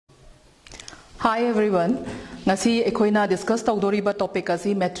Hi everyone. Ngasi ekoina discuss tawdoriba topic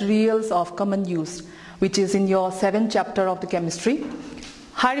asi materials of common use, which is in your 7th chapter of the chemistry.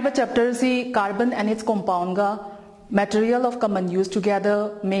 Hariba chapter si carbon and its compound ga material of common use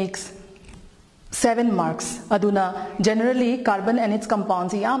together makes 7 marks. Aduna generally carbon and its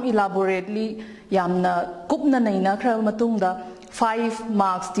compounds yam elaborately yamna kupna naina khra matungda 5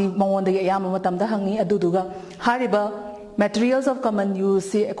 marks ti mongonda yam matamda hangi aduduga hariba materials of common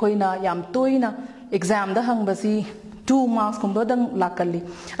use si ekoina yam toina exam da hangbasi 2 marks kumba dang lakali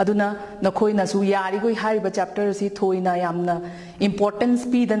aduna nakoina su yari goi hariba chapter si thoina yamna importance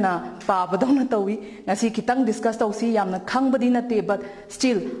pi dana pabadona tawi ngasi kitang discuss tawsi yamna khangbadi na te but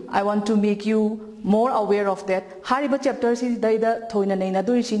still I want to make you more aware of that hariba chapter si daida thoina neina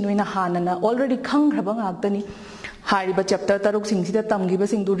duri si noina hanana already khangraba ngakdani hariba chapter taruk sing sida tamgiba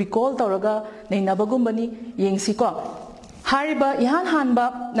sing du recall tawraga neina bagumbani yengsi ko hariba ihan hanba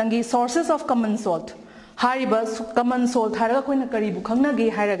nangi sources of common salt hariba common salt haraga koina karibu khangna ge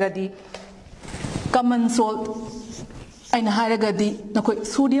haragadi common salt aina haragadi nakoi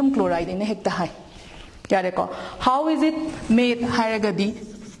sodium chloride ine hekta hai yare ko how is it made haragadi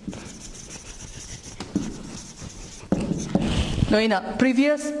noina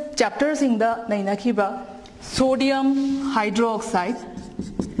previous chapters in the naina khiba sodium hydroxide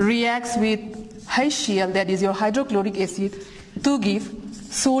reacts with HCl, that is your hydrochloric acid, to give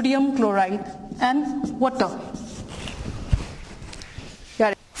sodium chloride and water.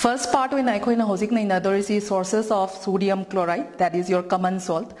 First part when I koina hosik na inadorisi sources of sodium chloride, that is your common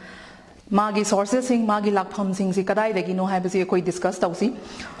salt. Magi sources sing magi lakpham sing si kadai dagi no haibasi koi discuss tausi.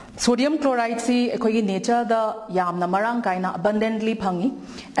 Sodium chloride si ekoi nature da yamna marang kaina abundantly phangi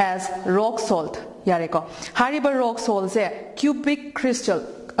as rock salt. Yareko. Hariba rock salt se cubic crystal.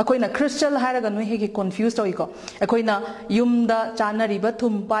 अखोइना crystal हारगा Nooyi हेगे confuse तोइको अखोइना युमदा चानरिबा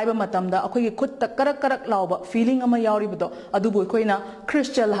थुम पाइबा मतमदा अखोइगे खुत्ता करक करक लाउबा feeling अमा याउरिबदो अदुबो अखोइना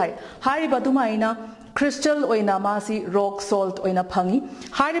crystal high हारिबा दुमाइना crystal ओइना मासी rock salt ओइना fungi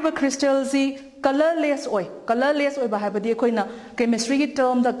हारिबा crystal C colorless oy ba habadi koina chemistry ki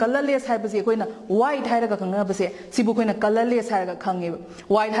term da colorless habasi koina white hairaga khangna base sibu koina colorless hairaga khange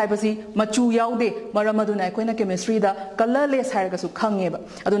white habasi machu yaude maramaduna koina chemistry da colorless hairaga su khange ba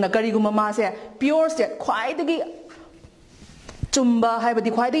aduna kariguma ma se pure state khwaidagi chumba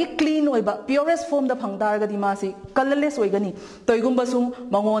haibadi khwaidagi clean oiba purest form da phangdargadi ma si colorless oigani toigumba sung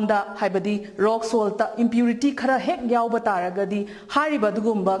mangonda haibadi rock salt ta impurity khara hek yauba taragadi hariba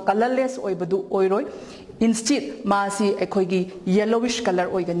dugumba colorless oibadu oiroi instead ma si ekhoigi yellowish color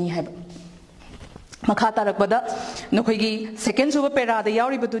oigani haiba makha tarakbada nokhoigi second suba para da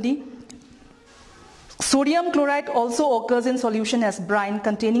yauribadudi sodium chloride also occurs in solution as brine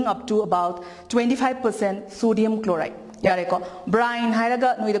containing up to about 25% sodium chloride yareko brine hairaga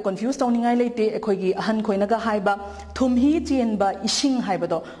noida confuse tawningai leite ekhoigi ahan khoinaga haiba thumhi chenba ising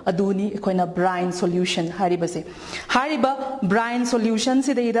haibado aduni ekhoina brine solution haribase hariba brine solution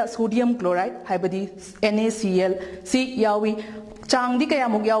si deida sodium chloride haibadi NaCl si yawi changdi kaya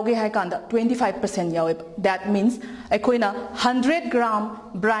muk yauge hai kanda 25% yawe that means ekhoina 100 gram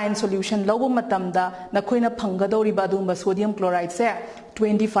brine solution lobo matamda nakhoina phangadori badumba sodium chloride se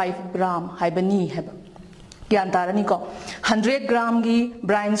 25 gram haibani haiba Gyantarani ko 100 gram gi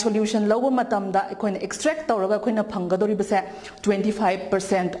brine solution lobo matamda ekoina extract tawraga ekoina phangadori base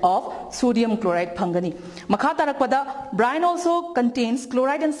 25% of sodium chloride phangani makha tarakpada brine also contains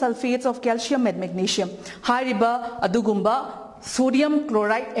chloride and sulfates of calcium and magnesium hariba adugumba sodium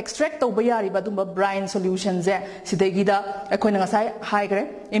chloride extract tawba yariba dumba brine solution je sidegida ekoina ngasai haigre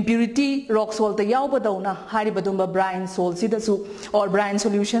impurity rock salt ta yauba dauna hariba dumba brine salt sidasu or brine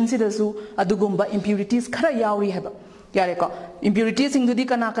solution sidasu adugumba impurities khara yauri heba yare ko impurities ingdudi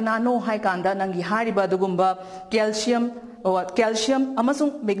kana kana no hai kanda nangi hariba adugumba calcium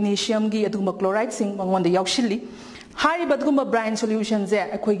amasung magnesium gi adugumba chloride sing mangonda yaushilli hariba adugumba brine solution je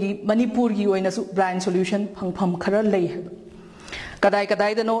ekhoigi manipur gi oina su brine solution phangpham khara lei heba kadai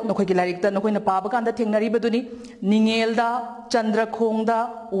kadai da no nokhoi ki larik da nokhoi na paba kan da thengnari baduni ningel da chandrakhong da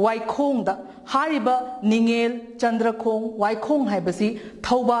waikhong da hariba ningel chandrakhong waikhong haibasi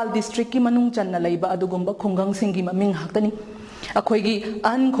Thoubal district ki manung channa leiba adugumba khungang singi maming haktani akhoi gi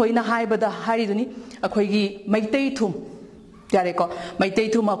an khoina haiba da hari duni akhoi gi maitei thum yare ko maitei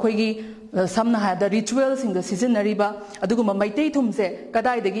thum akhoi gi samna ha da rituals in the season nariba adugumba maitei thum se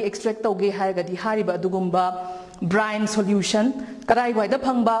kadai dagi extract tauge haigadi hariba adugumba brine solution kadai wai da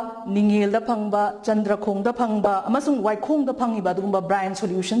phangba ningel da phangba chandrakhong da phangba amasung waikhong da phangi ba dugumba brine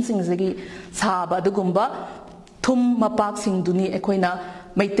solution sing zegi saba dugumba thum mapak sing duni ekoina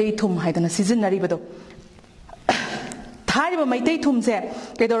maitei thum haidana season nari bado thai Hariba Maitei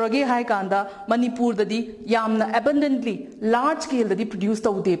Thumse, Kedorage Haikanda, Manipur the Yamna abundantly, large scale the produced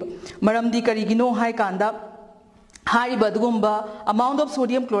Taudib. Maramdi Karigino Haikanda, Hariba Dugumba, amount of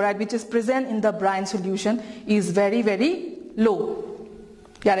sodium chloride which is present in the brine solution is very, very low.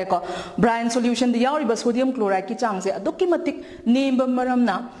 Brine solution the yauriba sodium chloride ki chang se adukimatik name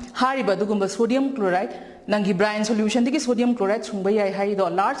maramna hariba dugumba sodium chloride nangi brine solution the sodium chloride sungba yai hai do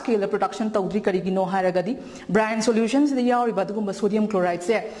large scale production tawdri karigino haragadi brine solutions the yauriba dugumba sodium chloride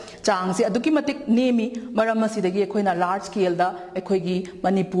se chang se adukimatik nemi maram asidagi ekhoina large scale da ekhoigi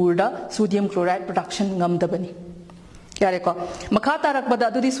Manipur da sodium chloride production ngamdabani yareko makha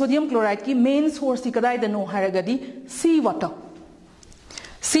tarakbada adudi sodium chloride ki main source ti kadai da no haragadi sea water.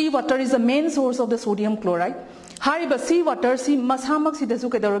 Sea water is the main source of the sodium chloride. Hariba sea water si masamak si dasu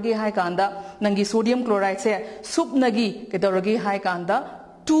kedoroge hai kanda nangi sodium chloride se sup nagi kedoroge hai kanda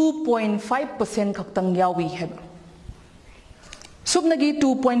 2.5% khaktang yawi hai. Sup nagi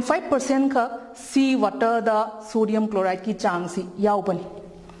 2.5% ka sea water da sodium chloride ki chang si yaw bani.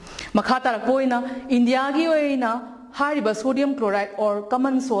 Makhata rakoina India gi oina Hariba sodium chloride or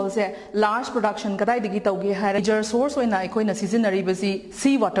common salt se large production kadai digi tauge hai major source oina ekhoi seasonary basi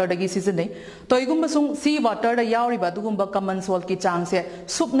sea water dagi season nei toigum basung sea water da yauriba dugumba common salt ki chang se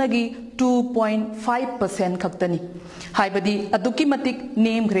supnagi 2.5% khaktani haibadi aduki matik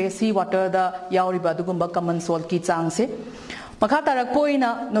name gre sea water da yauriba dugumba common salt ki chang se Makha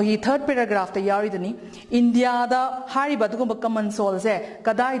tarakpoina no hi third paragraph ta yaridani India da hariba dugumba common salt se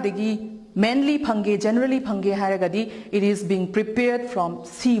kadai dagi mainly phange generally phange haragadi it is being prepared from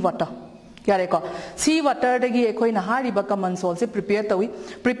sea water yareko sea water dagi ekhoina hariba common salt se prepare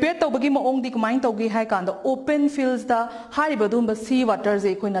tawbagi maong di kamain tawgi hai kanda open fields da hariba dumba sea water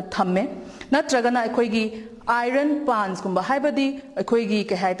se ekhoina thamme natragana ekhoigi iron pans gumba haibadi ekhoigi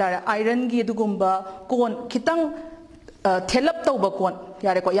ke hai tara iron gi dugumba kon khitang thelap tawba kon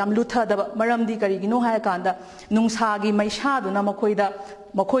yareko yam lutha da maramdi karigino hai kanda nungsagi maisha duna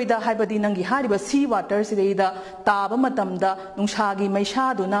makoida haibadi nangi hariba sea water sideida taba matamda nungsagi maisha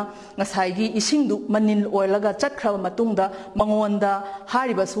duna ngasaigi isingdu manil oilaga chakhraba matungda mangonda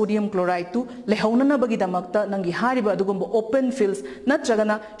hariba sodium chloride tu lehaunana bagi damakta nangi hariba adugumba open fields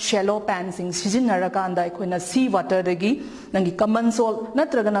natragana shallow pansing sijinnarakanda ekhoina sea water dagi nangi common salt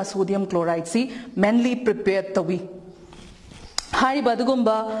natragana sodium chloride si mainly prepared tawi Hariba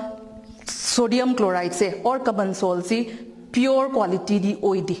dugumba sodium chloride se or common salt si pure quality di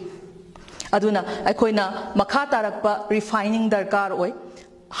oidi aduna ekhoina makha tarakpa refining darkar oi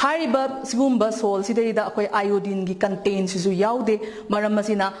hariba sigumba salt si deida akoi iodine gi contain sisu yaude maram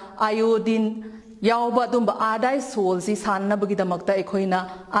masina iodine yauba dumba adai salt si sanna bagi damakta ekhoina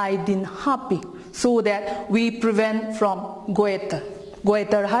iodine happy so that we prevent from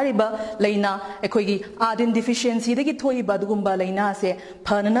goiter hariba leina ekhoigi iodine deficiency degi thoi badugumba leina se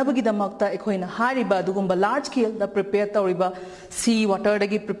phanana bagi damakta ekhoina hariba dugumba large scale da prepare toriba sea water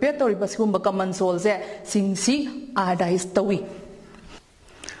degi prepare toriba sigumba common salt se singsi iodize tawi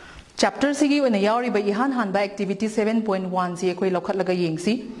chapter sigi when yauriba ihan hanba activity 7.1 si ekhoi lokhatlaga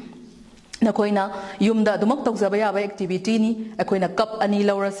yengsi nakoina yumda dumak tawjaba yaba activity ni ekoina cup ani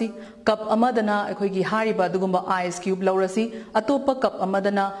laurasi cup amadana ekoigi hariba dugumba ice cube laurasi atopa cup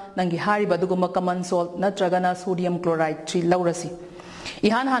amadana nangi hariba dugumba common salt natragana sodium chloride 3 laurasi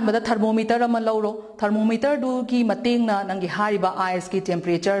ihan hanbada thermometer ama lauro thermometer du ki matengna nangi hariba ice ki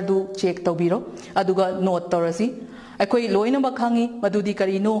temperature du check tawbiro aduga note torasi ekoi loina bakhangi madudi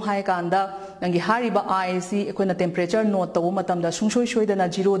kari no hai kanda nangi hariba ice ekoina temperature note tawu matamda sungsoi soidana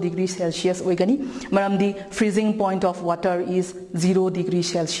 0 degree celsius oigani maramdi freezing point of water is 0 degree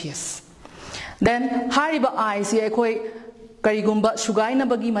celsius then hariba ice ekoi karigumba sugaina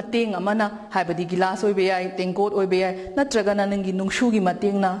bagi mateng amana haibadi gilas oibe yai tengkot oibe yai natragana nangi nungsu gi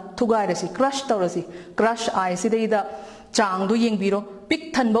matengna thugairasi crush tawrasi crush ice deida chang du yengbiro pick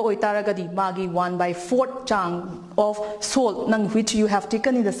thanba oitaragadi magi 1/4 chang of salt nang which you have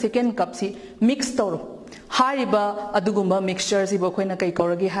taken in the second cup si mix tawro hariba adugumba mixture si bokoina kai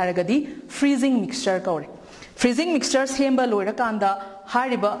koragi haragadi freezing mixture kawre freezing mixture semba loira kanda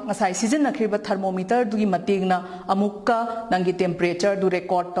hariba ngasai season nakriba thermometer dugi mategna amukka nangi temperature du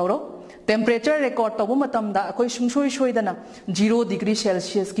record tawro temperature record tawu matamda akoi sungsoi soidana 0 degree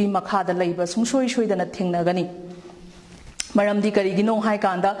celsius ki makhada leiba sungsoi soidana thengnagani maramdi karigino hai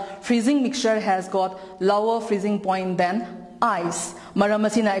kanda freezing mixture has got lower freezing point than ice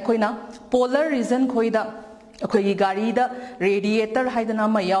maramasina ekoina polar region khoida akoi gari da radiator haidana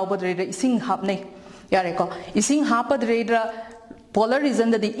ma yaubadre ising hapnei yare ko ising hapadre polar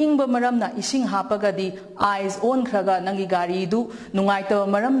region da di ingba maramna ising hapaga di ice on khraga nangi gari du nungai ta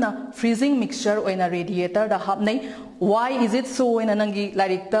maramna freezing mixture oina radiator da hapnei why is it so in nangi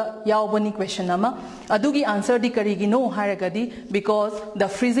larikta yaubani question ama adugi answer di karigino haragadi because the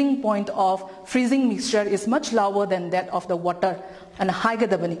freezing point of freezing mixture is much lower than that of the water and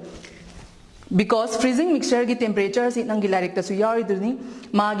haigadabani because freezing mixture ki temperature si nangi larikta su yariduni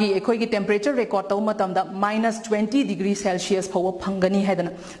magi ekhoi ki temperature record taw matamda -20 degrees Celsius phawa phangani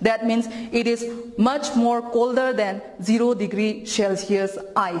haidana that means it is much more colder than 0 degree Celsius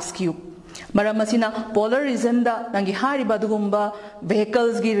ice cube Maramasina polar region da nangi hariba dugumba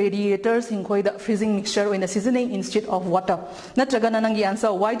vehicles gi radiators inkhoi da freezing mixture oina seasoning instead of water natragana nangi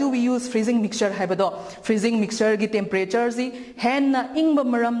answer why do we use freezing mixture haibado freezing mixture gi temperature si henna ingba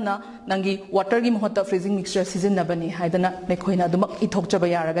maramna nangi water gi mohota freezing mixture season nabani haidana nekhoina dumak ithokchaba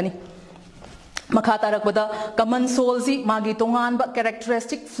yaragani makha tarakbada common soul si magi tongan ba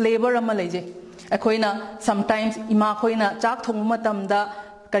characteristic flavor ama leje ekhoina sometimes ima khoina chak thong matamda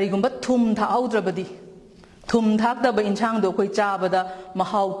karigumba thum tha audrabadi thum thak da ba inchang do koi chabada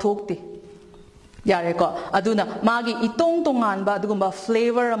mahau thokti yare ko aduna magi itong tongan ba dugumba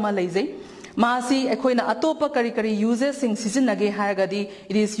flavor ama leije masi ekhoina atopa kari kari uses sing sizinage haragadi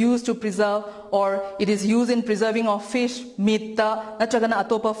it is used to preserve or it is used in preserving of fish meat ta nachagana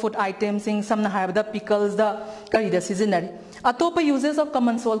atopa food items sing samna harabada pickles da kari da sizinari atopa uses of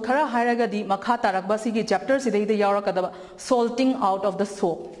common salt khara haragadi makha tarakba sigi chapter sidai da yaurakadaba salting out of the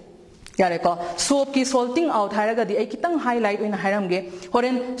soap yare ko soap ki salting out haragadi ai kitang highlight oina haramge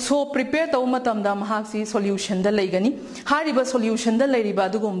horen soap prepare taw matamda mahaksi solution da leigani hariba solution da leiriba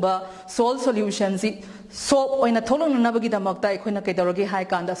dugumba salt solution si soap oina tholong nabagi damakta ekhoina kaidoroge hai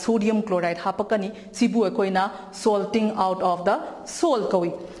kanda sodium chloride hapakani sibu ekhoina salting out of the salt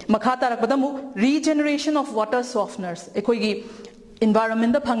kawi makha tarakbadamu regeneration of water softeners ekhoigi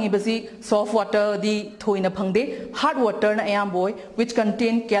environment da phangi basi soft water di thoina phangde hard water na ayam boy which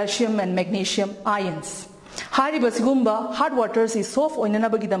contain calcium and magnesium ions hari basigumba hard water is soft oina na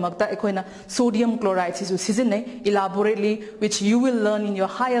bagi damakta ekhoina sodium chloride si season elaborately which you will learn in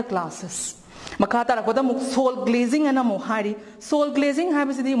your higher classes makata rakoda muk salt glazing ana mo hari salt glazing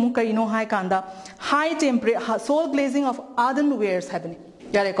habisidi muk kaino hai kanda high temperature salt glazing of earthenwares happening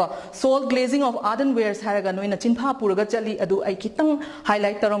yare ko salt glazing of earthenwares haraga noina chinpha puraga chali adu ai kitang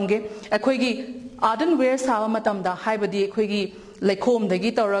highlight taromge ekhoigi earthenware sawa matamda haibadi ekhoigi laikhom dagi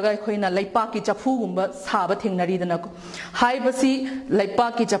tawraga ekhoina laipa ki chafu gumba saba thengnari dana ko haibasi laipa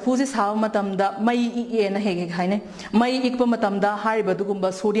ki chafu ji sawa matamda mai e na hege haine mai ikpa matamda hariba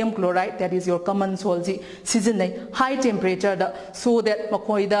dugumba sodium chloride that is your common salt ji season nei high temperature da so that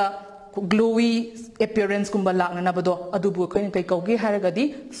makoida glowy appearance kumba lakna nabado adubu khoin kai kaugi haragadi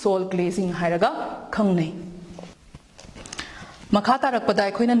salt glazing haraga khangnai makha tarakpada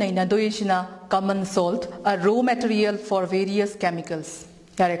khoina naina doisina common salt a raw material for various chemicals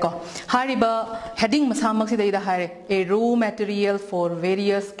yare ko hariba heading masamak sidai da hare a raw material for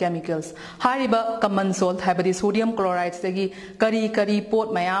various chemicals hariba common salt habadi sodium chloride segi kari kari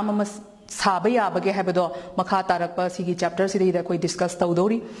pot mayam ama sabaya bage habado makha tarakpa sigi chapter sidai da koi discuss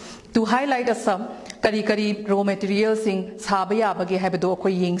tawdori to highlight a some kari kari raw materials sing sabaya bage habado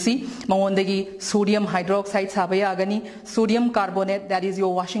koi yengsi mangondagi sodium hydroxide sabaya gani sodium carbonate that is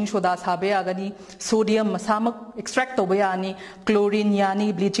your washing soda sabaya gani sodium masamak extract tobaya ani chlorine yani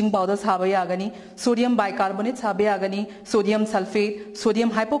bleaching powder sabaya gani sodium bicarbonate sabaya gani sodium sulfate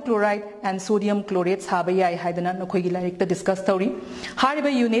sodium hypochlorite and sodium chlorate sabaya haidana nokoi gi larik ta discuss tawri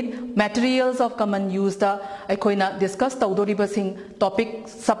hariba unit materials of common use da aikoina discuss tawdoriba sing topic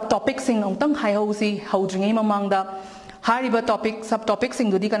subtopic sing ongtang haihausi haudringai mamangda hariba topic subtopic sing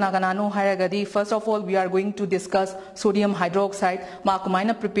dudi kana kana no haragadi first of all we are going to discuss sodium hydroxide ma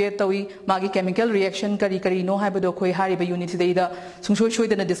kumaina prepare tawi magi chemical reaction kari kari no haibado khoi hariba unit deida sungsoi soi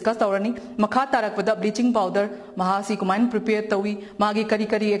dana discuss tawrani makha tarakpada bleaching powder mahasi kumain prepare tawi magi kari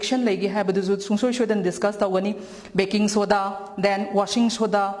kari reaction legi haibado sungsoi soi dana discuss tawani baking soda then washing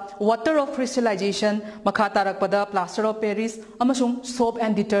soda water of crystallization makha tarakpada plaster of paris amasung soap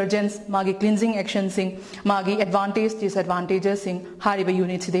and detergents magi cleansing action sing magi advantage disadvantages sing hariba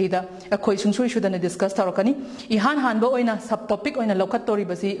unit deida akhoi sungsoi sudana discuss tarakani ihan hanba oina subtopic oina lokat tori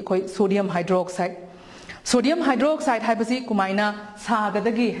basi akhoi sodium hydroxide haibasi kumaina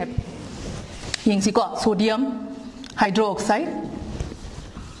sagadagi heb yengsi ko sodium hydroxide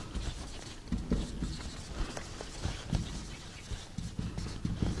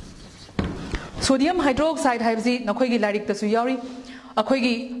sodium hydroxide haibasi nakhoi gi larik tasu yauri akhoi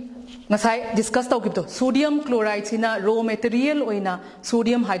gi ngasai discuss tawkibto sodium chloride sina raw material oina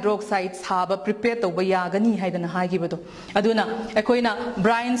sodium hydroxide saba prepare tawba yagani haidana haigibado aduna ekoina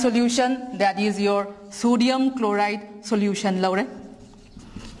brine solution that is your sodium chloride solution laure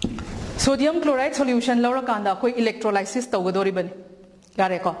sodium chloride solution laura kanda koi electrolysis tawgadori bani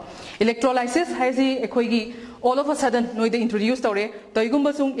yare ko electrolysis haisi ekoi gi all of a sudden noida introduce tawre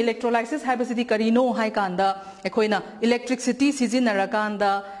toigumba sung electrolysis habasidi karino hai kanda ekoina electricity sizinara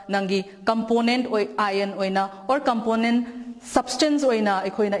kanda nangi component oi ion oina or component substance oina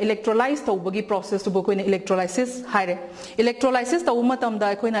ekoina electrolyze tawbagi process to bokoina electrolysis haire electrolysis tawuma tamda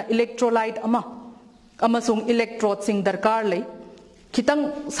ekoina electrolyte ama amasung electrode sing darkar lei kitang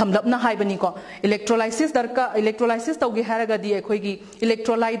samlapna haibani ko electrolysis tawgi haragadi ekhoigi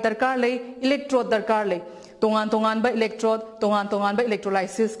electrolyte darkar lei electrode darkar lei tongan ba electrode tongan ba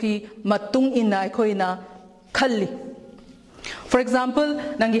electrolysis ki matung ina ekhoina khalli. For example,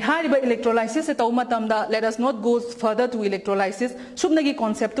 nangi hariba electrolysis se tawma tamda let us not go further to electrolysis subnagi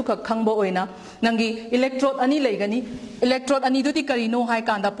concept tu khangbo oina nangi electrode ani leigani electrode ani du ti karino hai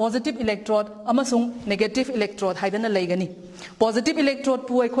kanda positive electrode amasung negative electrode haidana leigani positive electrode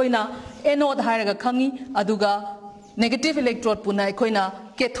pu ekhoina anode hairaga khangi aduga negative electrode pu na ekhoina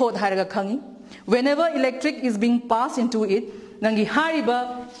cathode hairaga khangi. Whenever electric is being passed into it nangi hariba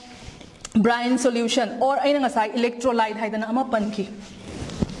brine solution or aina ngasai electrolyte haidana ama panki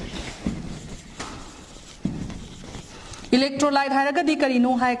electrolyte haraga di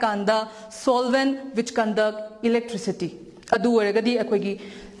karino hai kanda solvent which conduct electricity adu waraga di akoigi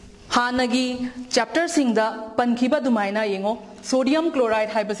hanagi chapter singda pankhiba dumaina yengo sodium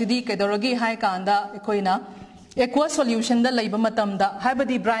chloride haibasidi kedorogi hai kanda ekoina aqueous solution da laiba matamda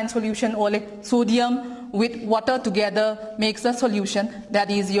haibadi brine solution ole sodium with water together makes a solution that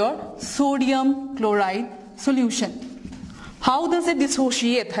is your sodium chloride solution. How does it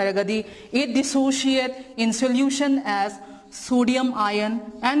dissociate haragadi? It dissociate in solution as sodium ion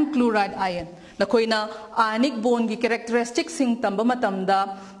and chloride ion. Nakoina ionic bond gi characteristics sing tamba matamda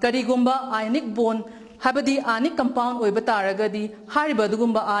karigumba ionic bond habadi ionic compound oiba taragadi hariba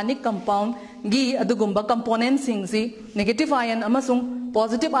dugumba ionic compound gi adugumba component singsi negative ion amasung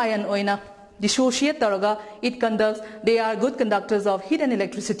positive ion oina dissociate taraga it conducts they are good conductors of heat and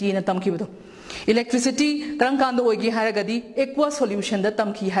electricity in a tamkibudo electricity karangkanda oigi haragadi aqueous solution da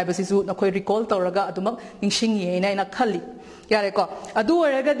tamki habasisu nakoi recall taraga adumak ningsing yena ina khalli yare ko adu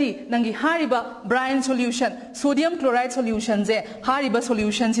oragadi nangi hariba brine solution sodium chloride solution je hariba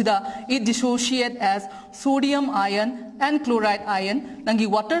solution sida it dissociate as sodium ion and chloride ion nangi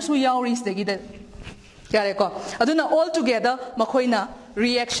water su yauris degi da yare ko aduna all together makhoina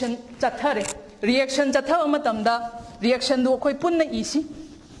reaction chathare reaction chatha matamda reaction do koi punna isi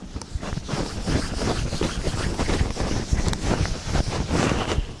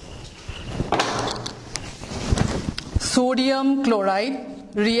sodium chloride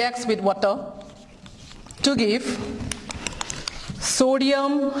reacts with water to give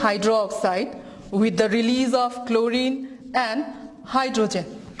sodium hydroxide with the release of chlorine and hydrogen.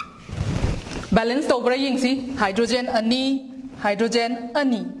 Balance tobra yingsi hydrogen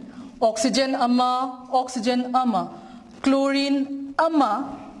ani oxygen ama chlorine ama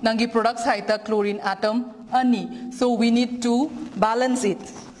nangi products haita chlorine atom ani, so we need to balance it.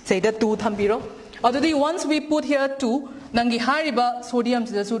 Say the two thambiro adudi once we put here 2 nangi hariba sodium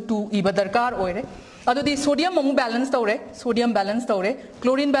sidasu 2 iba darkar oire adudi sodium amu balance tawre sodium balance tawre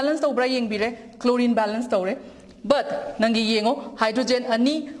chlorine balance tawbra yengbire chlorine balance tawre but nangi yengo hydrogen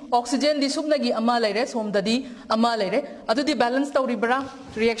ani oxygen di subnagi ama leire somdadi ama leire adudi balance tawribra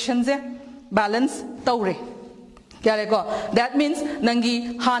reaction je balance tawre kyare ko that means nangi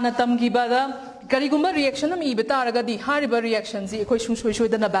hana tamgiba karigumba reaction am ibeta aragadi hariba reaction ji ekoi sui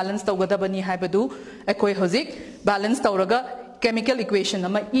dana balance tawgadabani haibadu ekoi hozik balance tawraga chemical equation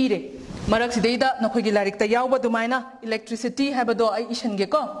ama ire marak sideida nokhogi larik ta yawba dumaina electricity haibado ai ishange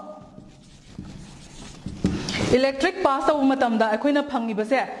ko electric pass taw matamda ekoina phangi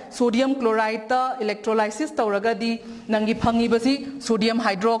base sodium chloride ta electrolysis tawragadi nangi phangi basi sodium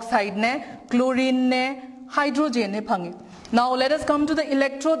hydroxide ne chlorine ne hydrogen ne phangi. Now let us come to the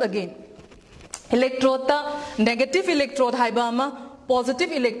electrode again. Electrode ta negative electrode haiba ama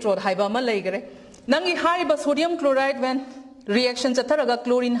positive electrode haiba ama leigare nangi haiba sodium chloride when reaction chatharaga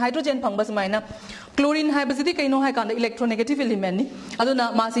chlorine hydrogen phangba smaina chlorine haiba sidi kaino hai kanda electronegative element ni aduna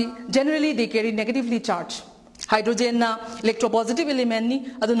masi generally they carry negatively charged hydrogen na electropositive element ni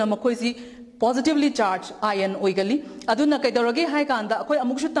aduna makoi si positively charged ion oigali aduna kaidorage hai kanda akoi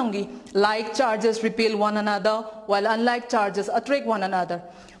amukshu tamgi like charges repel one another while unlike charges attract one another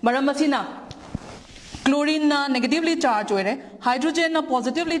maramasina chlorine na negatively charged oire hydrogen na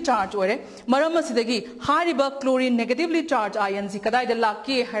positively charged oire maram asidagi hariba chlorine negatively charged ion si kadai da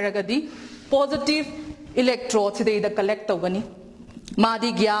lakke haragadi positive electrode sidai da collect tawgani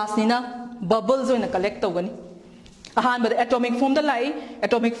madi gas ni na bubbles oina collect tawgani ahanbada atomic form da lai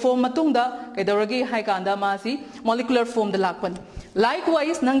atomic form matungda kaidoragi haikanda masi molecular form da lakpan.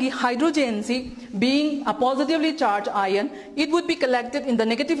 Likewise, nangi hydrogen si being a positively charged ion, it would be collected in the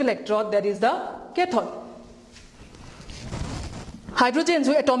negative electrode, that is the cathode. Hydrogen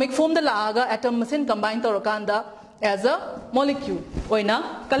so atomic form da laaga atom masin combine torakanda as a molecule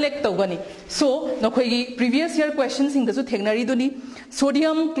oina collect tawgani. So nokhoi previous year questions in gasu thegnari duni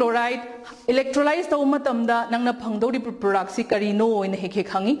sodium chloride electrolyze taw matamda nangna phangdori product si karino oina hekhe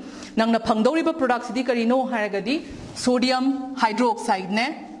khangi nangna phangdori product si karino haragadi sodium hydroxide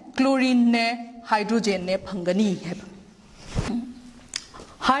ne chlorine ne hydrogen ne phangani heb.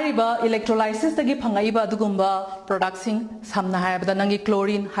 Hariba electrolysis tagi phangaiba adugumba product sing samna haibada nangi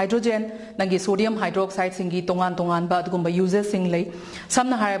chlorine hydrogen nangi sodium hydroxide singi tongan tongan ba adugumba uses sing lei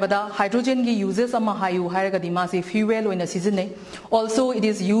samna haibada hydrogen gi uses ama hayu haragadi masi fuel oina season. Also it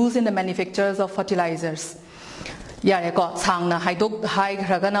is used in the manufactures of fertilizers. Yeah, ko sangna hydro high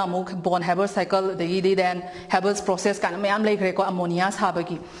ragana muk born Haber cycle the then Haber's process kan mayam like ko ammonia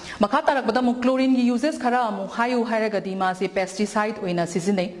sabagi makha tarakbada muk chlorine gi uses khara mu hayu haragadi ma se pesticide oina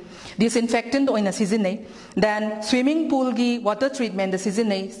season disinfectant oina season then swimming pool gi water treatment the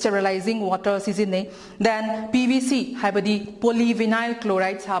season sterilizing water season then PVC habadi polyvinyl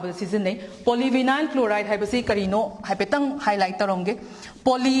chloride sabada season polyvinyl chloride habasi karino habetang highlight taronge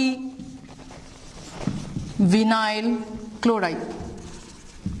vinyl chloride.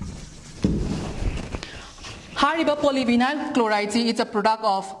 Hariba polyvinyl chloride it's a product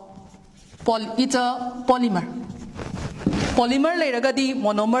of it's a polymer. Polymer lairagadi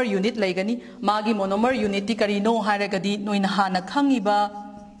monomer unit laigani magi monomer unit di karino haragadi noina hana khangiba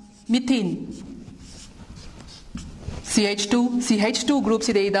methane CH2 group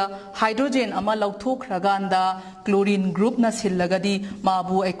sideida hydrogen ama lauthokraganda chlorine group na sillagadi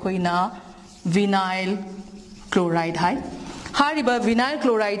mabu ekoina vinyl chloride hai. Hariba vinyl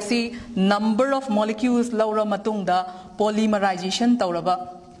chloride si number of molecules laura matungda polymerization tauraba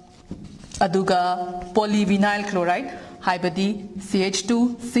aduga polyvinyl chloride haibadi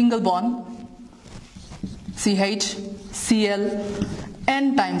CH2 single bond CH Cl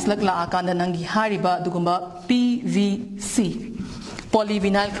n times lag la akanda nangi hariba dugumba PVC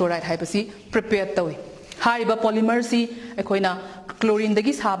polyvinyl chloride haibasi prepare tawi. Hariba polymer si ekoina chlorine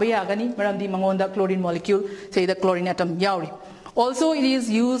dagi saba yagani maramdi mangonda chlorine molecule say the chlorine atom yauri. Also it is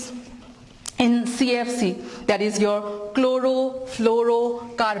used in CFC, that is your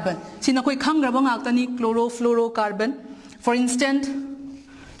chlorofluorocarbon. Sina koi khangraba ngaktani chlorofluorocarbon. For instance,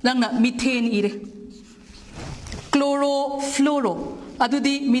 langna methane ire chlorofluoro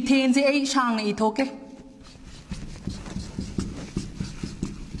adudi methane se ai shangna ithoke.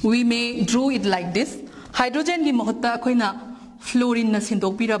 We may draw it like this. Hydrogen gi mohota koina fluorine na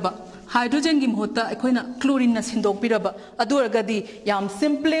sindok piraba hydrogen gi mohota ekoina chlorine na sindok piraba aduragadi yam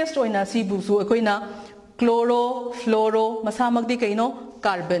simplest oina sibu su ekoina chlorofluoro masamagdi kaino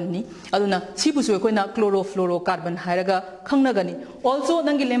carbon ni aduna sibu su ekoina chlorofluorocarbon hairaga khangnagani. Also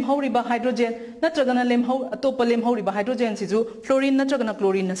nangi lemhauriba hydrogen natragana lemhau atopa lemhauriba hydrogen siju fluorine natragana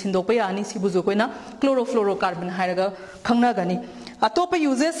chlorine na sindok pa yani sibu su ekoina chlorofluorocarbon hairaga khangnagani. Atopa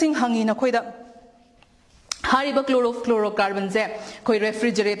uses sing hangi na koida hariba chlorofluorocarbon ze koi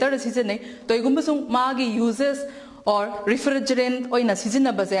refrigerator season ne to igumbasung magi uses or refrigerant oina season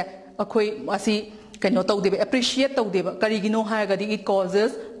na baze akoi asi kaino tawdeba appreciate tawdeba karigino haigadi it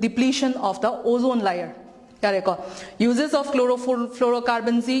causes depletion of the ozone layer. Yareko uses of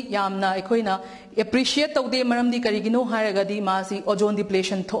chlorofluorocarbon zi yamna ekoina appreciate tawde maramdi karigino haigadi masi ozone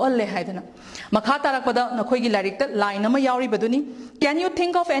depletion thoalle haidana makha tarakpada nakhoi gi larikta line ama yauri baduni. Can you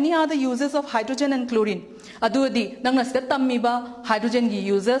think of any other uses of hydrogen and chlorine? Adudi nangna sta tammiba hydrogen gi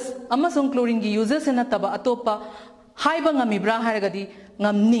uses amasung chlorine gi uses ena taba atopa haiba ngamibra haragadi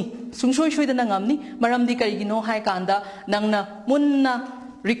ngamni sungshoi shoidana ngamni maramdi karigino hai kanda nangna munna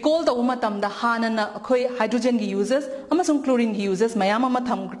recall the umatam the hanana khoi hydrogen gi uses amasung chlorine gi uses mayama ma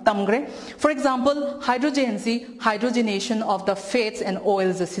tamgre. For example, hydrogenation of the fats and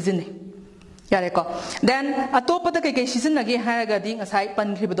oils seasoning. Yareko then atopada kai season age haragadi ngasai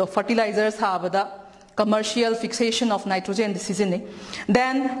pankhribodo fertilizers habada commercial fixation of nitrogen seasoning.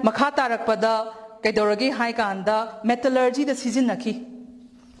 Then makha tarakpada kaidoragi hai kanda metallurgy the season naki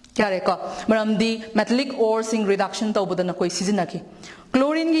yareko maramdi metallic ore sing reduction tawbada na koi season naki.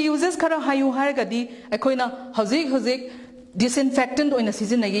 Chlorine gi uses khara hayu haragadi ekoina hozik disinfectant oina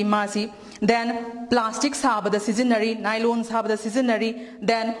season agi masi. Then plastics habada seasonary, nylons habada seasonary,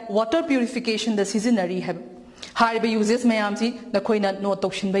 then water purification the seasonary have hariba uses mayamsi the koina no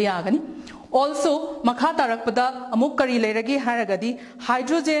tokshin bayagani. Also makha tarakpada amuk kari leragi haragadi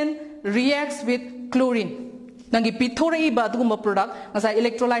hydrogen reacts with chlorine nangi pithora iba adugumba product ngasa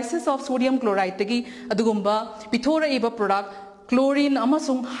electrolysis of sodium chloride tegi adugumba pithora iba product chlorine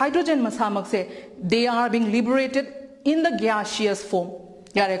amasung hydrogen masamak se they are being liberated in the gaseous form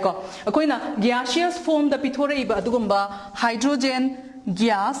yareko akoina gaseous form da pithora iba adugumba hydrogen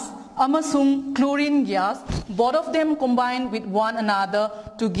gas amasung chlorine gas both of them combine with one another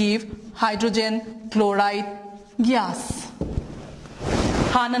to give hydrogen chloride gas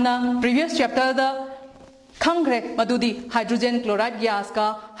hanana previous chapter the Kangre madudi hydrogen chloride gas ka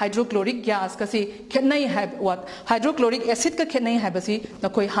hydrochloric gas ka si khenai have what hydrochloric acid ka khenai have si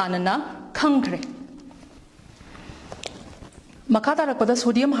nakoi hanana kangre makata rakpada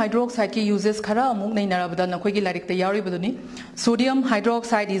sodium hydroxide ki uses khara amuk nei narabada nakoi gi larik ta yari baduni sodium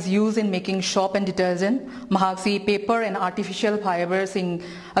hydroxide is used in making soap and detergent mahaksi paper and artificial fibers in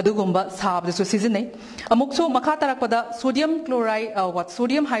adugumba sab so season nei amuk so makata rakpada sodium chloride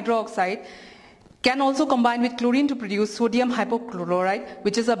sodium hydroxide can also combine with chlorine to produce sodium hypochlorite,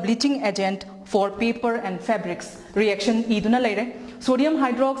 which is a bleaching agent for paper and fabrics. Reaction iduna later. Sodium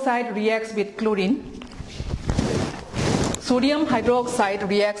hydroxide reacts with chlorine. Sodium hydroxide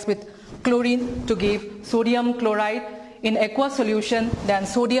reacts with chlorine to give sodium chloride in aqueous solution, then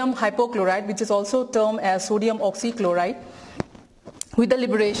sodium hypochlorite, which is also termed as sodium oxychloride, with the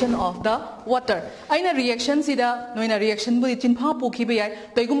liberation of the water. Aina reaction sida noina reaction bu chinpha pokhi be ai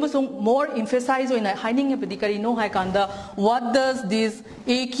toigum song more emphasize oina hiding a kari no hai kanda what does this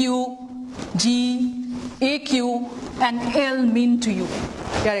AQ G AQ and L mean to you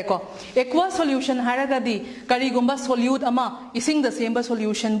yareko aqueous solution haragadi kari gumba solute ama ising the same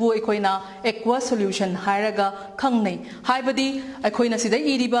solution bu ekoina aqueous solution haraga khangnei haibadi ekoina sida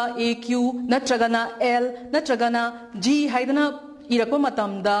iriba AQ natragana L natragana G haidana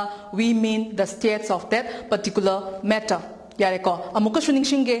we mean the states of that particular matter. Yareko amuka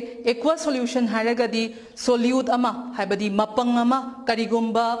shuningshinge aqueous solution haragadi solute ama haibadi mapang ama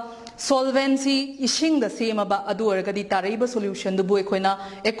karigumba solvency ishing the same aba adu oragadi taraiba solution du bu ekoina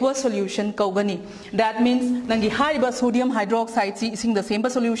aqueous solution kaugani. That means nangi haiba sodium hydroxide si ishing the same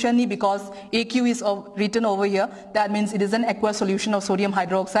solution ni because AQ is written over here. That means it is an aqueous solution of sodium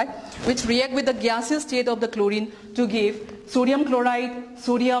hydroxide which react with the gaseous state of the chlorine to give sodium chloride,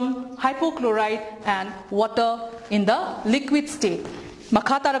 sodium hypochlorite and water in the liquid state.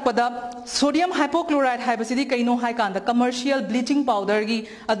 Makata rakpada sodium hypochlorite haibasidi kaino hai kanda commercial bleaching powder gi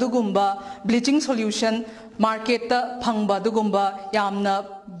adugumba bleaching solution market ta phangba adugumba yamna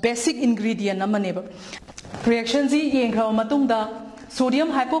basic ingredient amaneba reaction ji yengkhra matungda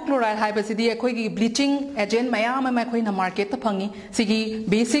sodium hypochlorite haibasidi ekhoi gi bleaching agent mayam ma ekhoi na market ta phangi sigi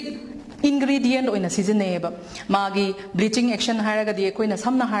basic ingredient oina seasonable magi bleaching action haragadi ekoina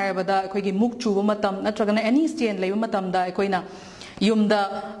samna harabada ekhoi muk chuba matam natragana any stain leiba matam da ekoina yumda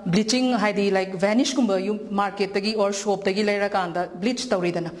bleaching haidi like vanish kumba yum market tagi or shop tagi leira kanda bleach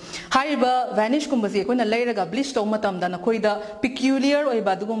tawridana haiba vanish kumba si ekoina leiraga bleach taw matam da na khoida peculiar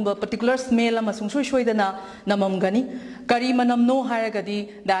oiba dugumba particular smell ama sungsoi soidana namamgani kari manam no haragadi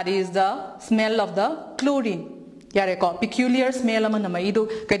that is the smell of the chlorine yareko peculiar smell ama namaidu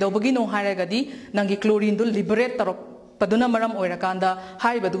kaidobagi no haragadi nangi chlorine du liberate tarok paduna maram oirakanda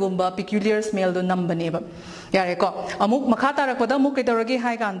haiba dugumba peculiar smell do nambaneba yareko amuk makhata rakpada amuk ketoragi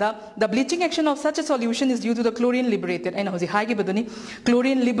hai kanda the bleaching action of such a solution is due to the chlorine liberated and hoji haigi baduni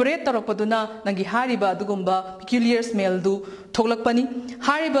chlorine liberate taropaduna nangi hariba dugumba peculiar smell du thoglakpani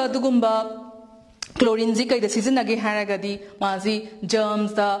hariba dugumba chlorine ji kaida season age haragadi maji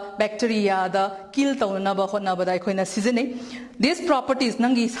germs da bacteria da kill tawnana ba hotna ba dai khoina season ne these properties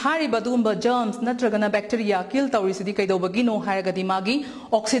nangi hariba dugumba germs natragana bacteria kill tawri sidi kaido bagino haragadi magi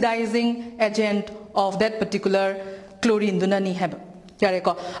oxidizing agent of that particular chlorine dunani have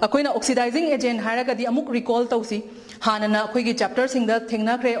yareko akoina oxidizing agent haragadi amuk recall tawsi hanana akoi gi chapter sing da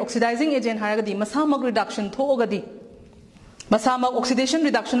thengna kre oxidizing agent haragadi masamag reduction thogadi masamak oxidation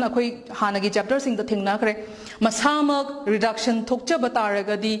reduction akoi hanagi chapter sing da thengna kre masamak reduction thokcha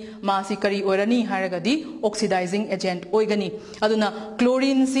bataragadi masi kari orani haragadi oxidizing agent oigani aduna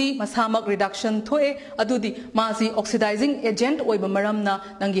chlorine si masamak reduction thoe adudi masi oxidizing agent oiba maramna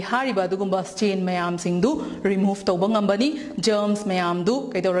nangi hariba dugumba stain mayam sing du remove tawba ngambani germs mayam du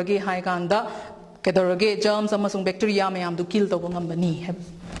kaidorage hai kanda kaidorage germs amasung bacteria mayam du kill tawba ngambani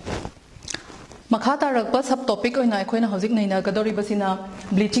Makhata rakpa sub topic oina ekhoina hojik naina kadori basina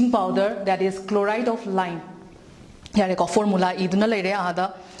bleaching powder that is chloride of lime yare ko formula iduna leire ada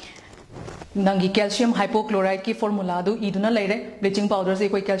nangi calcium hypochlorite ki formula du iduna leire bleaching powder se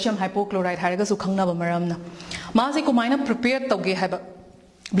koi calcium hypochlorite haraga su khangna ba maramna ma se ko maina prepare tawge haba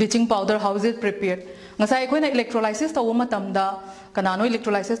Bleaching powder, how is it prepared? Ngasai akoina electrolysis tawu matamda kanano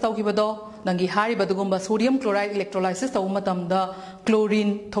electrolysis tawkibado nangi hariba dugumba sodium chloride electrolysis tawu matamda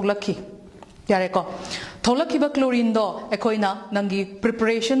chlorine thoglakhi yareko thoglakhiba chlorine do akoina nangi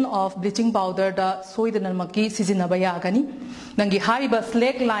preparation of bleaching powder da soidana maki sizinaba yagani nangi hariba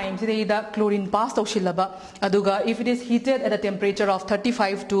slag lime sideida chlorine pass tawshilaba aduga if it is heated at a temperature of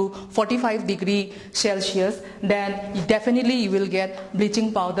 35 to 45 degree Celsius, then definitely you will get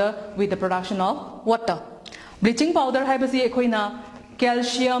bleaching powder with the production of water. Bleaching powder haibasi akoina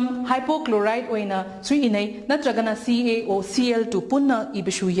calcium hypochlorite oina suinai natragana CaOCl2 punna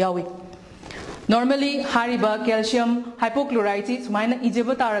ibishu yawi. Normally, hariba calcium hypochlorite is sumaina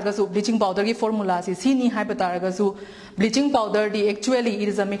ijeba taragasu bleaching powder ki formula si sini hypotaragasu bleaching powder di actually it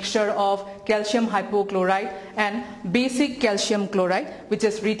is a mixture of calcium hypochlorite and basic calcium chloride, which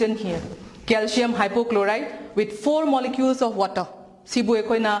is written here. Calcium hypochlorite with 4 molecules of water. Sibu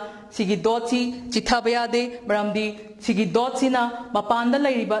ekoina sigi dotsi chithabayade baramdi sigi dotsina mapanda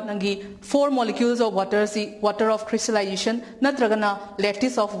lairiba nangi 4 molecules of water si water of crystallization natragana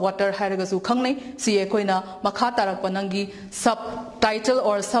lattice of water hairagasu khangnai si ekoina makha tarakpa nangi subtitle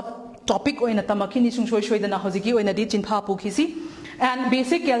or sub topic oina tamakini sungshoi shoidana hojiki oina di chinpha pukhisi. And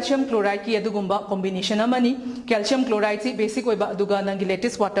basic calcium chloride ki adugumba combination amani calcium chloride si basic oiba aduga nangi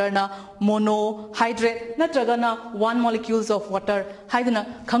lattice water na monohydrate natragana 1 molecules of water haidana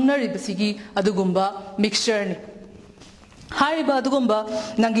khangnari basigi adugumba mixture ni hariba adugumba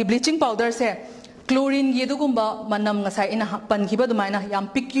nangi bleaching powder se chlorine ye dugumba manam ngasai ina pankiba dumaina yam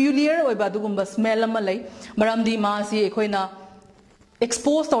peculiar oiba adugumba smell ama lei maramdi ma si ekoina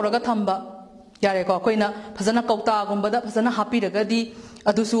expose tawraga thamba yareko akoina phajana kauta gumbada phajana hapiragadi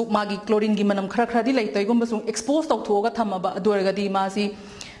adusu magi chlorine gi manam khara khara di leitai gumba sung expose tawthoga thamaba aduragadi masi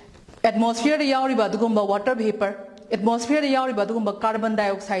atmosphere da yauriba dugumba water vapor atmosphere da yauriba dugumba carbon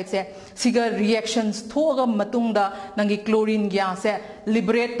dioxide se siga reactions thoga matungda nangi chlorine gas se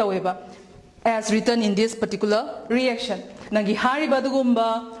liberate taweba as written in this particular reaction. Nangi hariba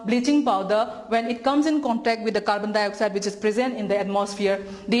dugumba bleaching powder, when it comes in contact with the carbon dioxide which is present in the atmosphere,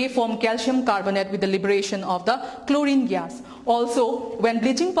 they form calcium carbonate with the liberation of the chlorine gas. Also, when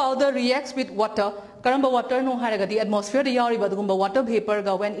bleaching powder reacts with water, karamba water no haraga the atmosphere the yauriba dugumba water vapor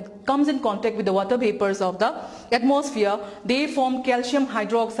ga when it comes in contact with the water vapors of the atmosphere, they form calcium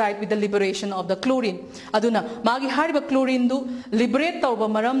hydroxide with the liberation of the chlorine. Aduna magi hariba chlorine du liberate tawba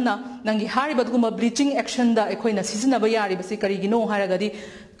maramna nangi hariba dugumba bleaching action da ekoina sizinaba yari basi karigino haraga di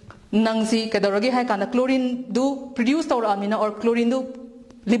nangsi kadorage hai kana chlorine du produce tawra amina or chlorine du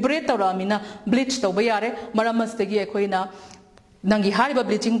liberate tawra amina bleach tawba yare maramastagi ekoina nangi hariba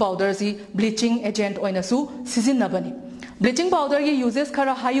bleaching powder si bleaching agent oina su sizinabani. Bleaching powder ki uses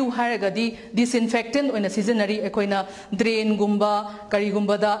khara hayu haragadi disinfectant oina sizinari ekoina drain gumba kari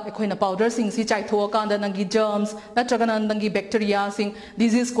gumba da ekoina powder sing si chaithoa kanda nangi germs natragana nangi bacteria sing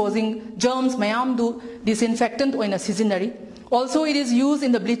disease causing germs mayam du disinfectant oina sizinari. Also it is used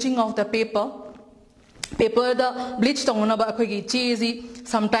in the bleaching of the paper. Paper da bleach tongna ba ekoi cheesi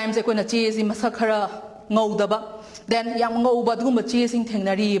sometimes ekoina cheesi masakhara ngaudaba. Then yang ngauba dugumba chasing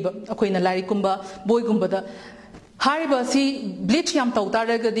thengnari ba akoina lari kumba boy gumba da hariba si bleach yam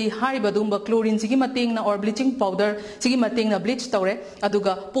tawtaragadi hariba dugumba chlorine sigi mating na or bleaching powder sigi mating na bleach tawre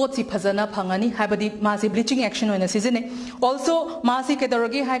aduga pot si phajana phangani habadi masi bleaching action oina sizine. Also masi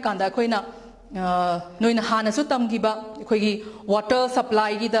kedarogi hai kanda akoina noina hana su tamgiba akoigi water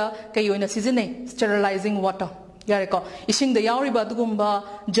supply gi da kai oina sizine sterilizing water yareko ising da yauriba dugumba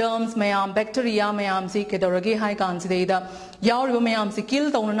germs mayam bacteria mayam si kedorage hai kansideida yauriba mayam si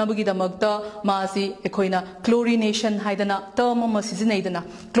kill tawnana bugi damakta masi ekoina chlorination haidana term ma sizineidana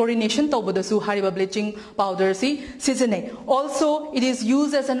chlorination tawbada su hariba bleaching powder si sizine. Also it is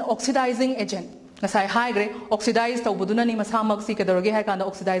used as an oxidizing agent. Nasai high grade oxidized tawbuduna ni masamak si kedorage hai kanda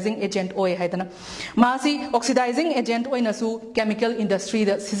oxidizing agent oy haidana masi oxidizing agent oina su chemical industry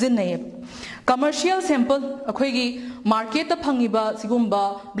da sizine. Commercial sample akoigi market ta phangiba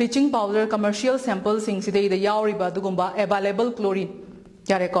sigumba bleaching powder commercial sample sing sidei da yauriba dugumba available chlorine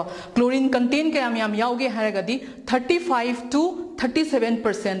yareko chlorine contain kayam yam yauge haragadi 35 to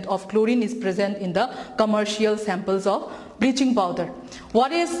 37% of chlorine is present in the commercial samples of bleaching powder.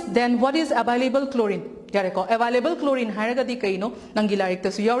 What is available chlorine? Yareko available chlorine haragadi kaino nangi larik ta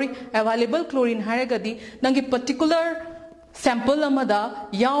su yauri available chlorine haragadi nangi particular sample amada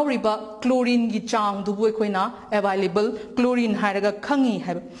yauriba chlorine gi chang dubu ekoina available chlorine haraga khangi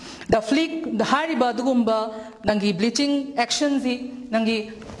have the flick the hariba dugumba nangi bleaching actions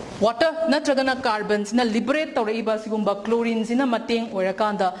nangi water natragana carbons na liberate tawreiba sigumba chlorine sina mateng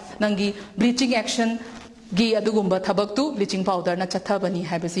oirakanda nangi bleaching action gi adugumba thabak tu bleaching powder na chathabani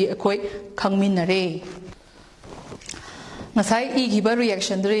haibasi ekhoi khangminare ngasai I giba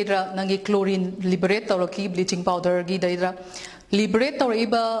reaction dra nangi chlorine liberate tawraki bleaching powder gi daira liberate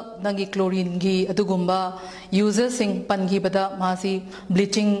tawriba nangi chlorine gi adugumba users sing pangibada masi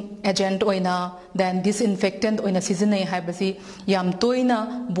bleaching agent oina then disinfectant oina season ai haibasi yam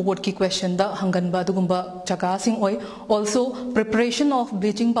toina board ki question da hanganba adugumba chaka sing oi also preparation of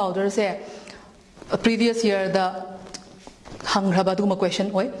bleaching powder se previous year the hangraba duguma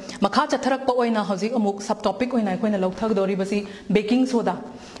question oi makha chatharak pa oina hojik amuk subtopic oina koina lauthak dori basi baking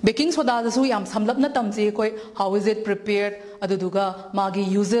soda da su yam samlapna tamji koi how is it prepared aduduga magi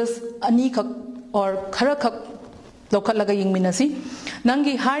uses ani khak or khara khak lokhat laga yingminasi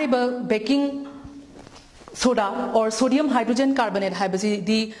nangi hariba baking soda or sodium hydrogen carbonate haibasi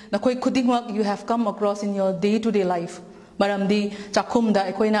di nakoi khudingwak you have come across in your day to day life maramdi chakhum da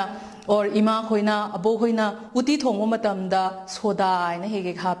ekoina or ima khoina abo khoina uti thongwa matamda soda ina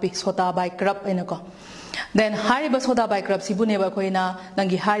hege happy soda by crab ina ko then hariba soda by crab sibuneba khoina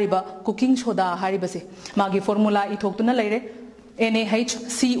nangi hariba cooking soda hariba se magi formula I thoktuna leire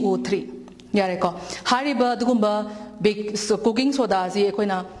NaHCO3 yare ko hariba dugumba big cooking soda ji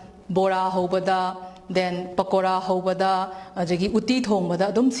khoina bora hobada then pakora hobada ajagi uti thongbada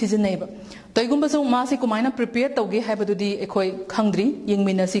adum seasonable toigumba so masi kumaina prepare tauge haibadudi ekhoi khangdri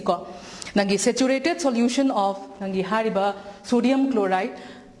yingminasi ko nangi saturated solution of nangi hariba sodium chloride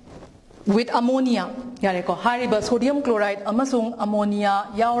with ammonia yare ko hariba sodium chloride amasung ammonia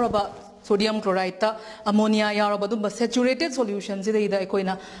yauraba sodium chloride ta ammonia yauraba dum saturated solution ji da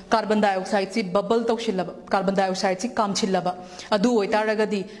ekoina carbon dioxide si bubble tawshilaba carbon dioxide si kamchilaba adu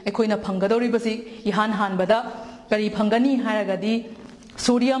oitaragadi ekoina phangadori basi ihan hanbada kari phangani haragadi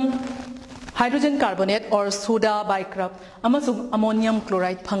sodium hydrogen carbonate or soda bicarbonate amasung ammonium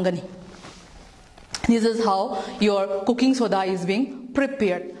chloride phangani this is how your cooking soda is being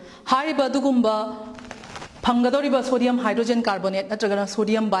prepared hariba dugumba phangadoriba sodium hydrogen carbonate natragana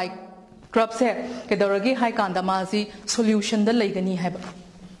sodium bicarbonate se kedoragi hai kanda masi solution da laigani haiba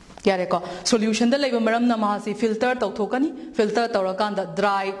yare ko solution da laiba maram na masi filter tawthokani filter tawrakanda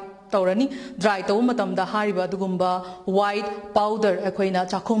dry tawrani dry taw matamda hariba dugumba white powder ekhoina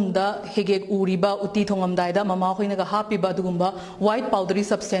chakhumda hege uriba uti thongamdai da mama khoina ga hapiba dugumba white powdery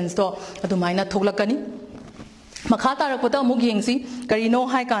substance to adumaina thoglakani makha tarakpata amuk yengsi karino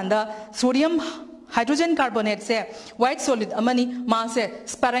hai kanda sodium hydrogen carbonate se white solid amani ma se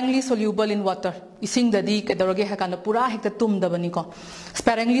sparingly soluble in water ising dadi kedoroge hakana pura hekta tumdabani ko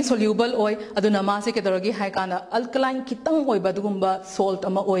sparingly soluble oi aduna ma se kedoroge hakana alkaline kitang oi badugumba salt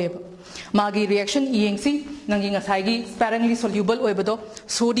ama oi magi reaction yengsi nangi ngasai gi sparingly soluble oi bado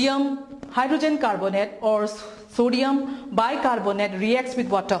sodium hydrogen carbonate or sodium bicarbonate reacts with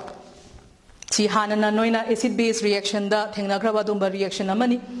water si hanana noina acid base reaction da thengnagraba dumba reaction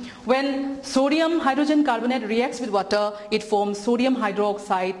amani when sodium hydrogen carbonate reacts with water it forms sodium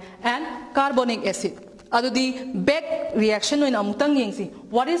hydroxide and carbonic acid adudi back reaction noina amutang yengsi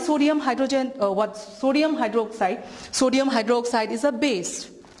what is sodium hydrogen what sodium hydroxide is a base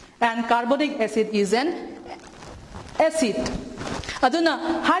and carbonic acid is an acid aduna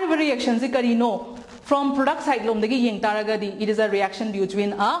hard reaction si kari no from product side lomdagi yeng taragadi it is a reaction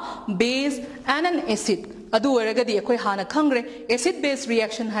between a base and an acid adu oragadi ekoi hana khangre acid base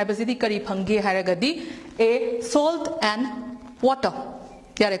reaction haibasidi kari phange haragadi a salt and water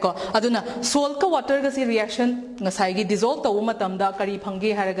yare ko aduna salt ka water ga si reaction ngasai gi dissolve taw matamda kari phange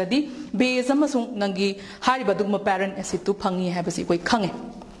haragadi base amasung nangi hariba dugma parent acid tu phangi haibasi koi khange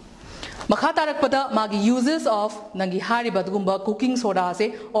makha tarakpada magi uses of nangi hariba dugumba cooking soda se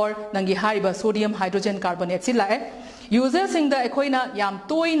or nangi hariba sodium hydrogen carbonate si lae uses sing da ekoina yam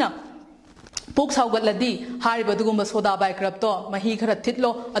toina pok saugatladi hariba dugumba soda bicarbonate to mahi khara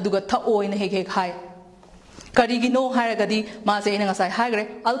thitlo aduga tha oina hege khai karigino haragadi ma se ina ngasai hagre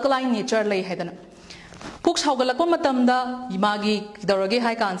alkaline nature lei hedana puk saugalakpa matamda imagi kidorage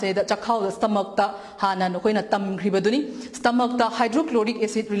hai kanse da chakhau da stomach ta hana nokoina tamgribaduni stomach ta hydrochloric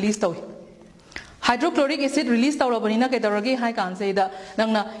acid release tawi hydrochloric acid release tawrabanina kidorage hai kanse da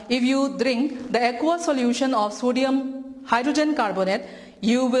nangna if you drink the aqueous solution of sodium hydrogen carbonate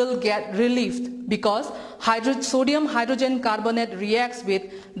you will get relieved because sodium hydrogen carbonate reacts with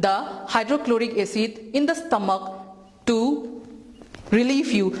the hydrochloric acid in the stomach to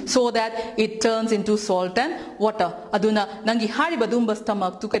relieve you so that it turns into salt and water aduna nangi hariba dumba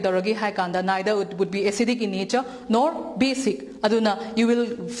stomach tu kedoragi hai kanda neither it would be acidic in nature nor basic aduna you will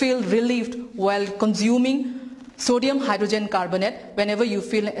feel relieved while consuming sodium hydrogen carbonate whenever you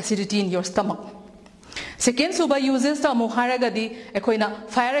feel acidity in your stomach second suba uses ta muharagadi ekoina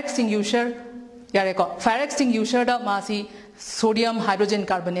fire extinguisher ꯌꯥꯔꯦꯀꯣ fire extinguisher ꯗ ꯃꯥꯁꯤ sodium hydrogen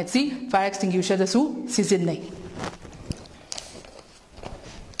carbonate ꯁꯤ fire extinguisher ꯗꯁꯨ ꯁꯤꯖꯤꯟꯅꯩ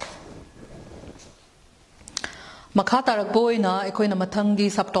ꯃꯈꯥ ꯇꯥꯔꯛꯄ ꯑꯣꯏꯅ ꯑꯩꯈꯣꯏꯅ ꯃꯊꯪꯒꯤ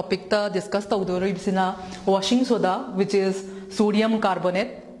ꯁꯕ ꯇꯣꯄꯤꯛꯇ discuss ꯇꯧꯗꯣꯔꯤꯕꯁꯤꯅ washing soda which is sodium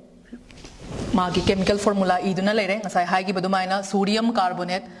carbonate ꯃꯥꯒꯤ ꯀꯦꯃꯤꯀꯦꯜ ꯐꯣꯔꯃꯨꯂꯥ ꯏꯗꯨꯅ ꯂꯩꯔꯦ ꯉꯁꯥꯏ ꯍꯥꯏꯈꯤꯕ ꯑꯗꯨꯃꯥꯏꯅ sodium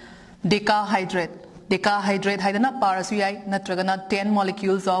carbonate decahydrate ꯍꯥꯏꯗꯅ ꯄꯥꯔꯁꯨ ꯌꯥꯏ ꯅꯠꯇ꯭ꯔꯒꯅ 10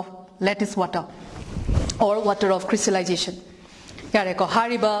 molecules of lattice water or water of crystallization ꯌꯥꯔꯦꯀꯣ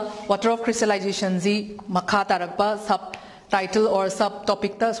ꯍꯥꯏꯔꯤꯕ water of crystallization ꯁꯤ ꯃꯈꯥ ꯇꯥꯔꯛꯄ sub title or sub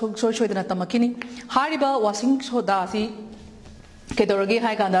topic ta soidana tamakini hariba washing soda si kedoragi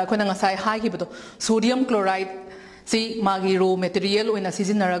hai kanda akhona ngasai hai gibudo sodium chloride si magi raw material oina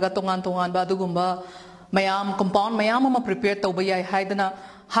sizinaraga tongan ba dugumba mayam compound mayam ama prepare tawba yai haidana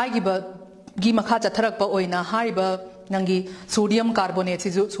hai giba gi makha chatharakpa oina hariba nangi sodium carbonate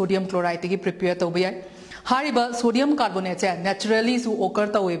si sodium chloride gi prepare tawba yai hariba sodium carbonate se naturally su occur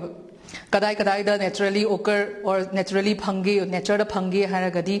taweba kadai da naturally occur or naturally phangi nature da phangi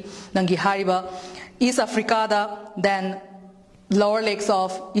haragadi nangi hariba East Africa da then lower lakes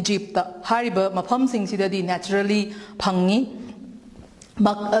of Egypt da hariba mapham sing sidadi naturally phangi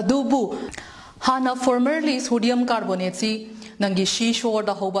adubu hana formerly sodium carbonate si nangi seashore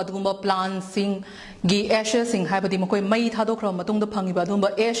da hoba dugumba plants sing gi ashes sing haibadi makoi mai thadokra matung da phangi ba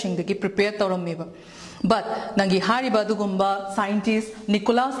dugumba ash sing da gi prepare tawrameba but nangi hariba dugumba scientist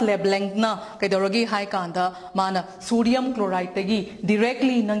Nicholas Leblanc na kaidorogi hai kanda mana sodium chloride tagi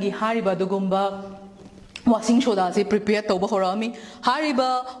directly nangi hariba dugumba washing soda se prepare tawba horami hariba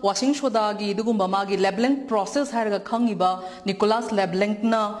washing soda gi dugumba magi Leblanc process haraga khangiba Nicholas Leblanc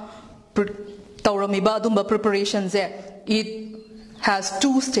na tawramiba dugumba preparation se it has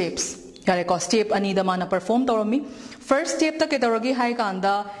two steps yare ko step ani da mana perform tawrami first step ta kedarogi hai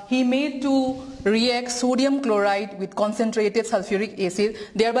kanda he made to react sodium chloride with concentrated sulfuric acid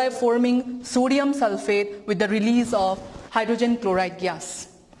thereby forming sodium sulfate with the release of hydrogen chloride gas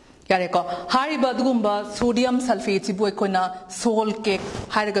yare ko hariba dugumba sodium sulfate sibu ekona sol cake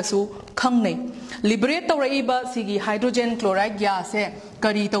haragasu khangnei liberate tawraiba sigi hydrogen chloride gas e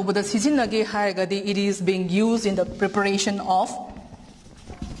kari tawbada sijinnage haragadi it is being used in the preparation of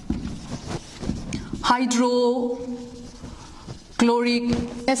hydrochloric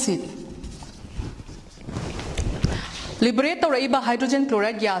acid liberate tawraiba hydrogen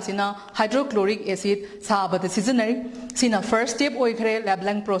chloride gas ina hydrochloric acid sabada sizinari sina first step oikhre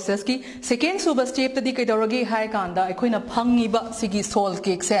Leblanc process ki second suba step tadi kaidorogi hai kanda aikoina phangiba sigi salt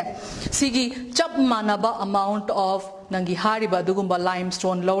cake se sigi chap manaba amount of nangi hariba dugumba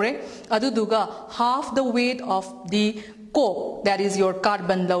limestone lore aduduga half the weight of the coke that is your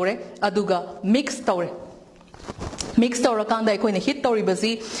carbon lore aduga mix tawre mix tawrakanda aikoina hit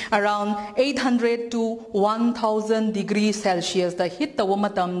tawribasi around 800 to 1000 degrees Celsius da hit tawa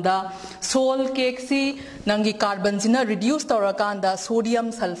matamda salt cake si nangi carbon sina reduce tawrakanda sodium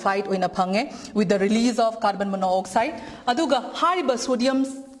sulfide oina phange with the release of carbon monoxide aduga hariba sodium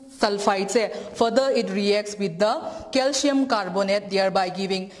sulfide se further it reacts with the calcium carbonate thereby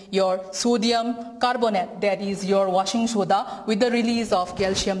giving your sodium carbonate that is your washing soda with the release of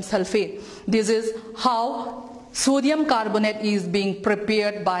calcium sulfate this is how sodium carbonate is being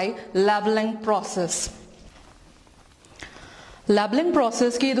prepared by Leblanc process Leblanc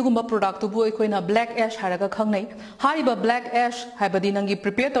process ki dugumba product bu ekoina black ash haraga khangnai hariba black ash haibadi nangi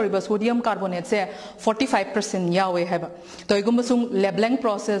prepare toriba sodium carbonate se 45% yawe haiba toigumba sung Leblanc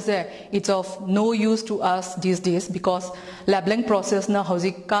process it's of no use to us these days because Leblanc process na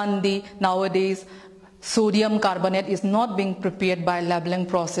hozik kandi nowadays sodium carbonate is not being prepared by Leblanc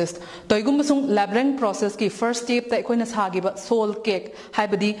process toigumba sung Leblanc process ki first step ta ekoina sagiba salt cake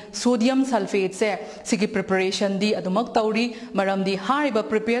haibadi sodium sulfate se sigi preparation di adumak tauri maramdi hariba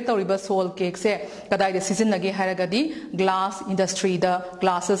prepare tauriba salt cake se kadai da sizinage haragadi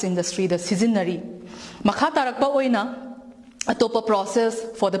glasses industry da sizinari makha tarakpa oina atopa process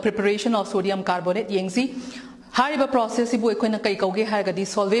for the preparation of sodium carbonate yengsi hariba process ibu ekoina kai kauge haragadi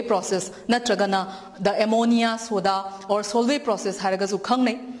solvay process natragana the ammonia soda or solvay process haragasu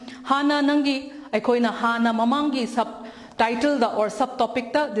khangnai hana nangi ekoina hana mamangi sub title da or sub topic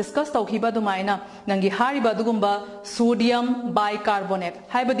ta discuss tawkhiba dumaina nangi hariba dugumba sodium bicarbonate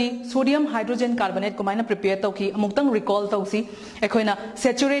haibadi sodium hydrogen carbonate kumaina prepare tawki amuktang recall tawsi ekoina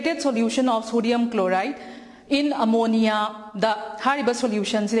saturated solution of sodium chloride in ammonia the hariba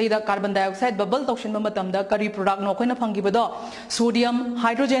solution sida carbon dioxide bubble toxin matamda kari product no koina phangibado sodium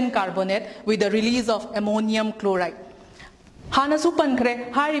hydrogen carbonate with the release of ammonium chloride Hanasu pankre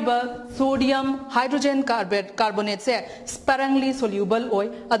hariba sodium hydrogen carbonate se sparingly soluble oy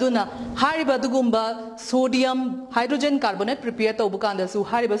aduna hariba dugumba sodium hydrogen carbonate prepare to bukanda su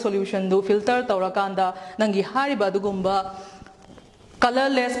hariba solution do filter tawrakanda nangi hariba dugumba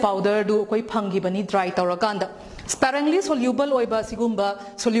colorless powder do koi phangi bani dry tawrakanda sparingly soluble oy ba sigumba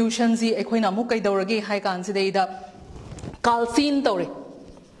solution zi ekoina mu kai dawrage hai kan sideida calcine tawre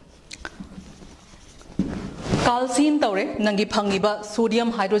calcine tawre nangi phangiba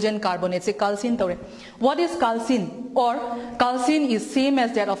sodium hydrogen carbonate se calcine tawre. What is calcine? Or calcine is same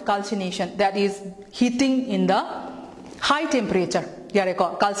as that of calcination, that is heating in the high temperature. Yare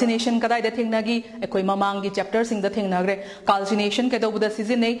ko calcination kadai da thingnagi ekoi mamangi chapter sing da thingnagre calcination kedo buda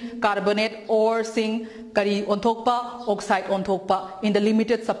season carbonate ore sing kari onthokpa oxide onthokpa in the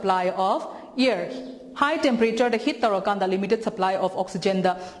limited supply of air. High temperature the heat tarakan the limited supply of oxygen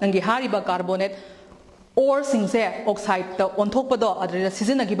da nangi hariba carbonate or singse oxide the onthokpa do adre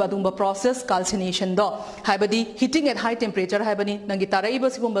season agiba dumba process calcination do haibadi heating at high temperature haibani nangi taraiba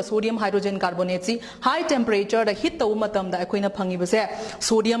sigumba sodium hydrogen carbonate si high temperature the heat taw matam da akoina phangiba se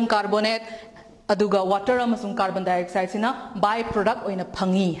sodium carbonate aduga water amasung carbon dioxide sina by product oina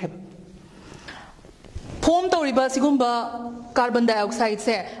phangi heb form tawriba sigumba carbon dioxide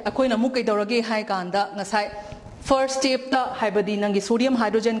se akoina mu kai dawrage hai kanda ngasai first step ta haibadi nangi sodium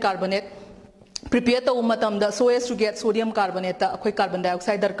hydrogen carbonate prepare to matamda so as to get sodium carbonate ta akhoi carbon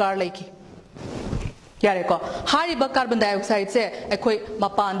dioxide darkar laiki yare ko hariba carbon dioxide se akhoi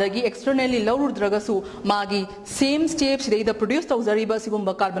mapandagi externally lawrudraga su magi same steps they the produce tawzariba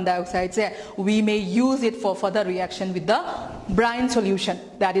sigumba carbon dioxide se we may use it for further reaction with the brine solution,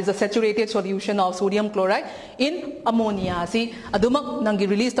 that is a saturated solution of sodium chloride in ammonia si adumak nangi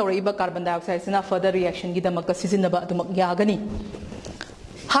release tawriba carbon dioxide sina further reaction gidamakta sizinaba adumak yagani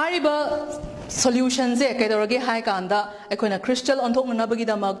hariba solution ze kaidorage hai kanda ekoina crystal onthoknabagi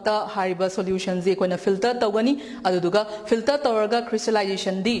damakta hariba solution ze ekoina filter tawgani aduduga filter tawraga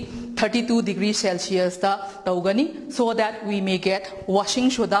crystallization di 32 degrees Celsius ta tawgani so that we may get washing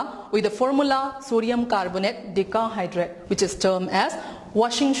soda with the formula sodium carbonate decahydrate, which is termed as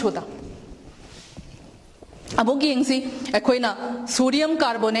washing soda. Amogi yengsi ekoina sodium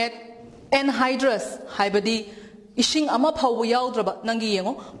carbonate anhydrous haibadi ishing ama phawu yaudraba nangi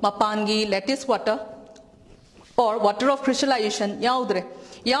yengo mapangi lattice water or water of crystallization yaudre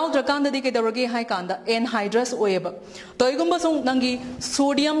kanda di ke dorage hai kanda anhydrous oeba toigumba sung nangi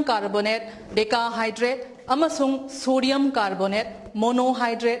sodium carbonate decahydrate amasung sodium carbonate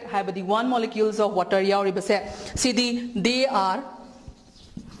monohydrate haibadi 1 molecules of water yauriba se sidi they are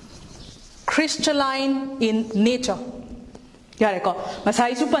crystalline in nature.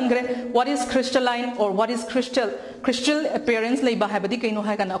 What is crystalline or what is crystal? Crystal appearance lay bahabadi kaino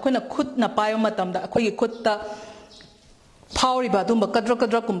hai kana akoina khut na payo matam da akoi khut ta phawriba dumba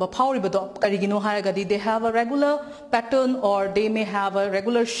kadra kumba phawriba do karigino haragadi they have a regular pattern or they may have a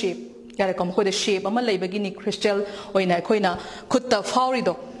regular shape. Yare kom ko the shape ama lay bagini crystal oina akoina khut ta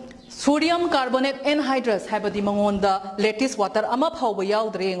phawrido sodium carbonate anhydrous habadi mangonda lattice water ama phawba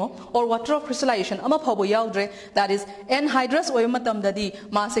yaudrengo or water of crystallization ama phawba yaudre, that is anhydrous oy matam dadi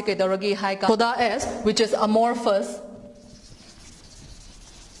ma se ke doragi hai ka soda s which is amorphous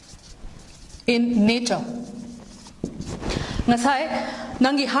in nature. Ngasai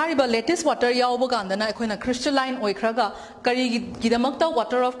nangi hariba lattice water yauba gandana ekoina crystalline oikhraga kari gidamakta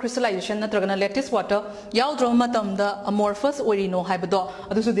water of crystallization natragana lattice water yaudro matamda amorphous orino haibado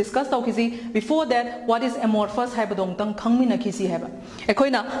adusu discuss tawkisi. Before that, what is amorphous haibadong tang khangmina khisi haiba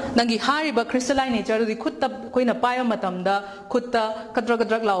ekoina nangi hariba crystalline nature di khutta koina payo matamda khutta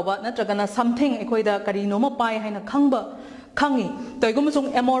kadrak lauba natragana something ekoida karino ma pai haina khangba khangi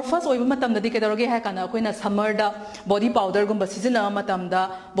toigum amorphous oiba matamda di kedoroge ha kana koina summer da body powder gumba seasona matamda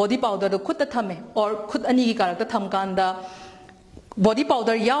body powder do khutta thame or khut ani gi karakta thamkanda body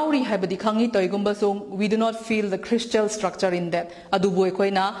powder yauri habadi khangi toigum we do not feel the crystal structure in that adubu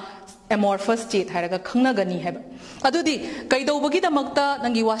koina amorphous state hairaga khangna gani haba adudi kaidobagi damakta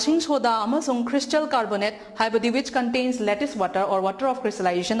nangi washing soda amasung crystal carbonate habadi which contains lattice water or water of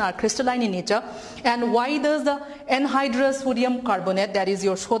crystallization are crystalline in nature. And why does the anhydrous sodium carbonate, that is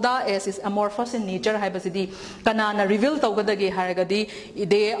your soda s, is amorphous in nature habasidi kanana reveal tawgadagi haragadi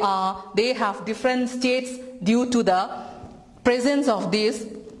they have different states due to the presence of this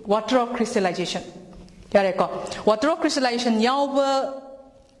water of crystallization. Yareko water of crystallization yauba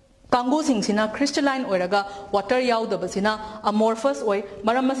Kango singsina crystalline oiraga water yaudabasina amorphous oi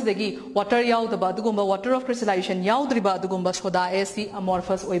maramasidagi water yaudaba dugumba water of crystallization yaudriba dugumba soda esi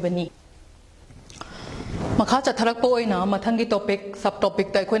amorphous oibani. Makha chatharakpa oina mathangi topic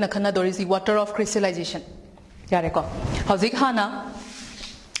subtopic ta koina khana dorisi water of crystallization. यारेको हौजिक Hana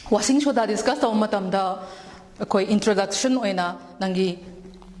washing soda discuss taw matamda koi introduction oina nangi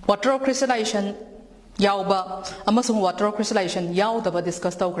water of crystallization yauba amasung water of crystallization yaudaba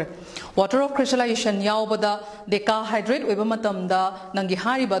discuss tawkre water of crystallization yaubada decahydrate oiba matamda nangi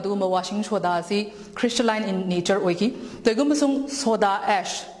hariba duma washing soda si crystalline in nature oiki toigumasung soda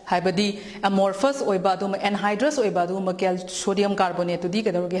ash हाइबदी amorphous ओइबा दुम anhydrous ओइबा दुम sodium carbonate दी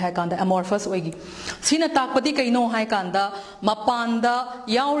कदरगे हाय कांदा amorphous ओइगी सिना ताकपदी कइनो हाय कांदा मपांदा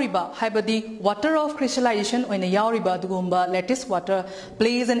यावरिबा हाइबदी water of crystallization ओइना यावरिबा दुगुम्बा lattice water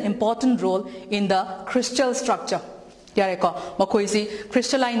plays an important role in the crystal structure यारेको मखोइसी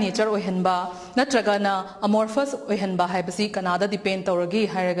crystalline nature ओइहनबा नत्रगना amorphous ओइहनबा हाइबसी Kannada depend तौरगी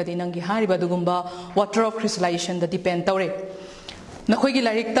हायरगदी नंगी हारिबा दुगुम्बा water of crystallization दा depend तौरे नखोई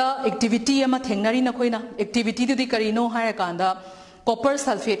लाइरिकता activity अमा थेंगनारी नखोइना activity दुदी करिनो हाय कांदा copper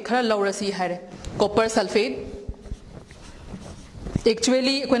sulphate खरा लौरसी हाय copper sulphate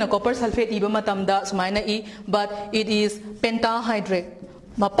actually Koyna copper sulphate इबा मतमदा सुमाइना इ but it is pentahydrate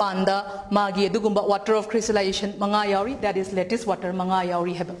मपांदा मागी दुगुंबा water of crystallization मंगा यावरी that is lettuce water मंगा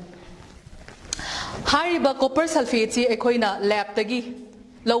यावरी हेब हारिबा कॉपर सल्फेट सी एखोइना लैब तगी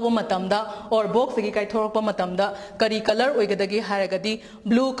लव मतमदा और बॉक्स की काइथोरप मतमदा करी कलर ओइगदगी हारगदी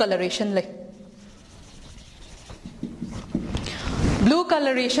ब्लू कलरेशन ले ब्लू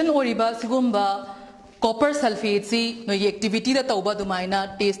कलरेशन ओरिबा सिगुम्बा कॉपर सल्फेट सी नो एक्टिविटी दा तौबा दुमाइना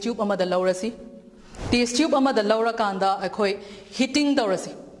टेस्ट ट्यूब अमदा लौरसी टेस्ट ट्यूब अमदा लौरा कांदा अखोय हीटिंग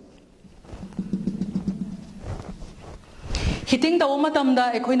दौरसी हीटिंग तौ मतमदा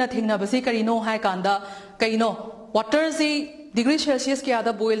अखोयना थेंगनाबसी करिनो हाय कांदा कइनो वाटर सी degree Celsius के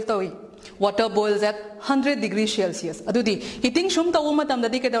आधा boil तोई water boils at 100 degree Celsius अदुदी heating शुम ताऊ मतम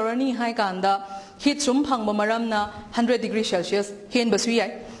ददी के दौरानी हाय कांदा heat शुम फंग बमरम ना 100 degree Celsius हेन बसुई आई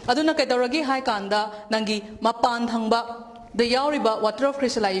अदुना के दौरागी हाय कांदा नंगी मपान थंगबा the yauriba water of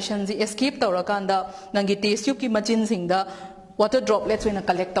crystallization ji escape तौरा कांदा नंगी test tube की मचिन सिंगदा water droplets vena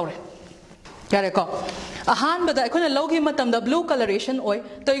collect तौरे यारेको Ahaan बदा एकोना लोगी मतम द ब्लू कलरेशन ओय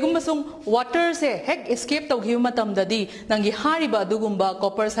तो इगुमसुंग वाटर से हेक एस्केप तौगी मतम ददी नंगी हारिबा दुगुम्बा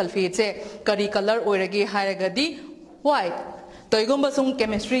कॉपर सल्फेट से करी कलर ओइरगे हायरगदी व्हाइट तो इगुमसुंग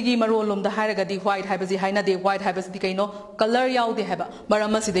केमिस्ट्री की मरोलोम the हायरगदी white हाइबसी हाइना they white हाइबसी कइनो colour याउदे हाइबा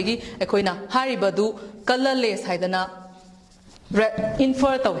मरम सिदेगी एकोइना हारिबा दु कलरलेस हाइदना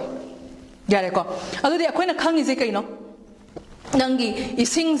इन्फर तौवे यारेको अदुदी एकोइना खंगिजे कइनो नंगी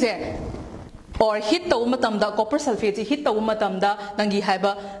इसिंग से or hit the umatamda copper sulfate hit the umatamda nangi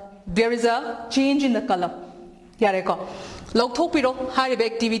haiba there is a change in the color yareko logthok piro hariba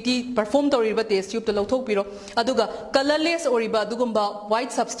activity perform toriba test tube to logthok piro aduga colorless oriba dugumba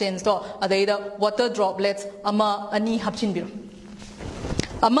white substance to adaida water droplets ama ani hapchin biro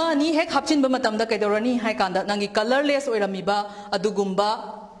ama ani hek hapchin ba matamda kaidorani hai kanda nangi colorless oiramiba adugumba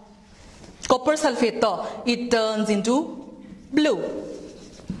copper sulfate to it turns into blue.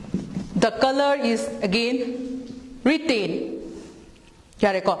 The color is again retained.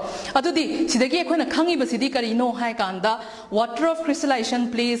 यारेको अदुदी सिदगी एखोना खंगी बसिदी करिनो हाय कांदा water of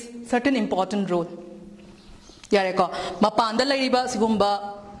crystallization plays certain important role. यारेको मपांदा लैरिबा सिगुम्बा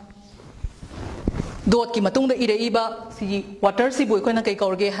dot की मतुंगदा इरेइबा सि water सि बु एखोना कै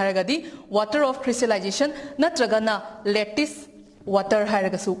कौरगे हारगदी water of crystallization नत्रगना lattice water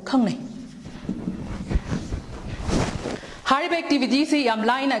हारगसु खंगनै हारिबा activity से याम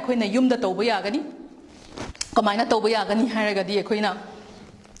line अखोइना युमदा तौबा यागनी कमाइना तौबा यागनी हारगदी अखोइना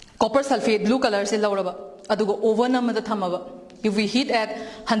copper sulphate blue colour से लौरबा अदुगो oven अमदा थमबा if we heat at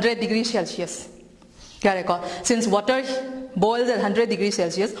 100 degree Celsius यारेको since water boils at 100 degree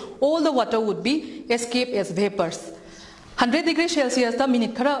Celsius all the water would be escape as vapors 100 degree Celsius ता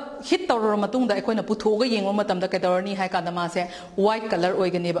minute खरा hit तौर मतुंगदा अखोइना पुथोगा येंगो मतमदा केदरनी हाय कांदा मासे white color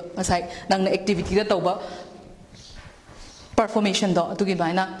ओइगनेबा Maasai नंगना activity दा तौबा performation do atugi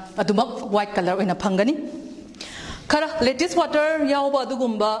baina aduma white color oina phangani khara lattice water yauba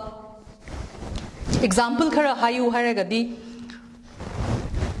adugumba example khara hayu haragadi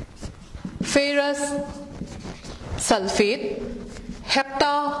ferrous sulfate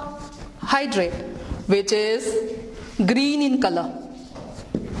heptahydrate which is green in color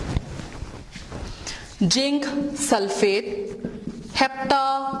zinc sulfate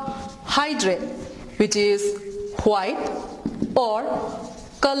heptahydrate which is white or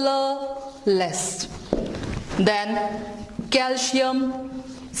colorless. Then calcium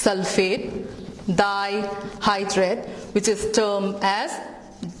sulfate dihydrate which is termed as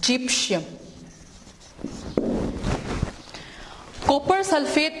gypsum. Copper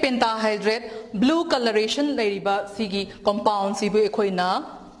sulfate pentahydrate blue coloration lairiba sigi compound sibu ekoina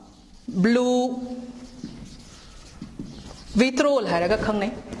blue vitrol haraga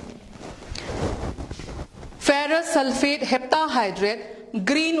khangnei ferrous sulfate heptahydrate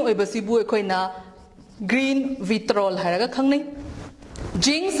green oibasibu ekoina green vitrol haraga khangnei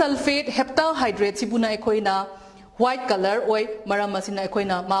zinc sulfate heptahydrate sibuna ekoina white color oi maram asina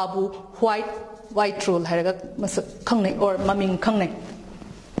ekoina mabu white vitrol haraga khangnei or maming khangnei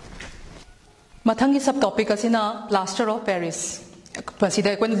mathangi subtopic asina plaster of paris pasida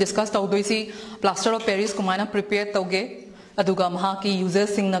ekoina discuss tawdoisi plaster of paris kumana prepare tawge aduga maha ki users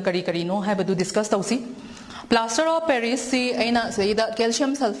singna kari kari no haibadu discuss tawsi plaster of paris si aina saida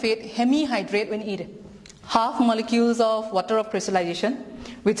calcium sulfate hemihydrate when eat half molecules of water of crystallization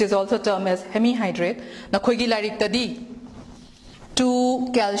which is also termed as hemihydrate na khoigi larik tadi 2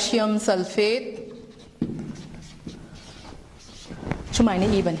 calcium sulfate sumaine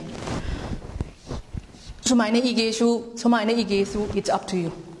even sumaine igesu it's up to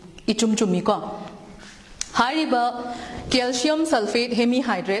you ichum chumi ko hariba calcium sulfate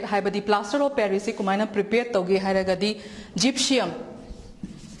hemihydrate haibadi plaster of paris kumaina prepare toge haragadi gypsum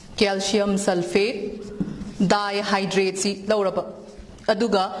calcium sulfate dihydrate si lauraba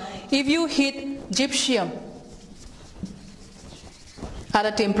aduga if you heat gypsum at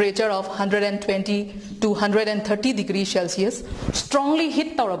a temperature of 120 to 130 degrees Celsius strongly heat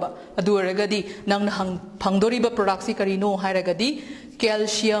tauraba adu regadi nang phangdoriba product si karino haragadi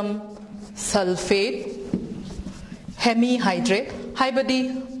calcium sulfate hemihydrate haibadi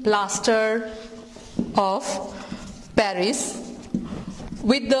plaster of paris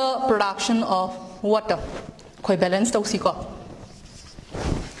with the production of water khoi balance tausi ko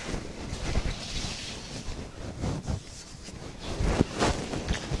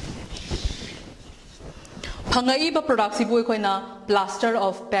phangaiba product si boi khoina plaster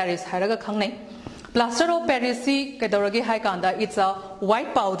of paris haraga khangnei plaster of paris si kedorage hai kanda it's a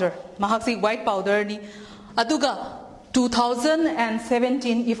white powder mahaksi white powder ni aduga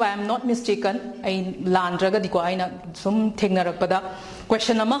 2017 if I am not mistaken I landraga diko aina sum thengnarakpada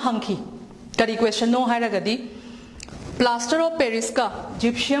question ama hangki kari question no haragadi plaster of paris ka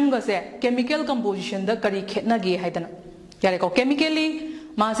gypsum ga se chemical composition da kari khetna ge haidana yare ko chemically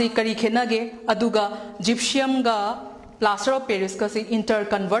masi kari khetna ge aduga gypsum ga plaster of paris ka se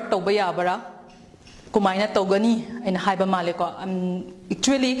interconvert toba yabara kumaina togani aina haiba male ko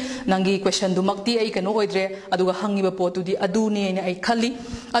actually nangi question du makti ai kano oidre aduga hangiba potu di adu ne ne ai khali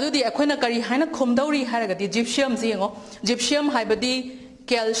adudi akhoina kari haina khomdauri haragadi gypsum si ngo gypsum haibadi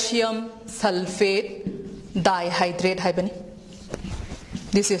calcium sulfate dihydrate haibani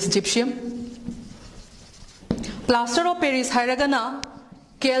this is gypsum plaster of paris haragana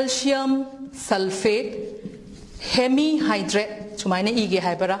calcium sulfate hemihydrate sumaina ige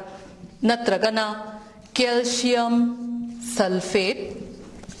haibara natragana calcium sulfate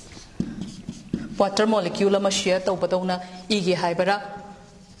water molecule ma share tawbadawna ige haibara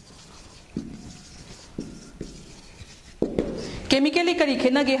chemically kari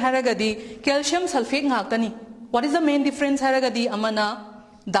khena ge haragadi calcium sulfate ngaktani what is the main difference haragadi amana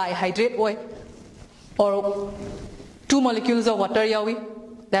dihydrate oil or 2 molecules of water yawi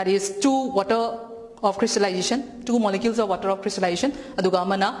that is 2 water of crystallization 2 molecules of water of crystallization aduga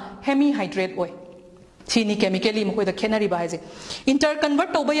amana hemihydrate oil chini chemically mukoi da khenari ba haise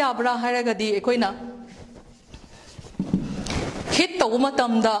interconvert toba yabra haragadi ekoina hit toba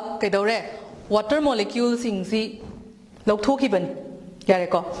matamda kedore water molecules singsi lauthokibani yare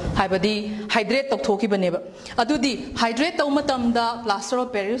ko haibadi hydrate tokthokibane ba adudi hydrate toba matamda plaster of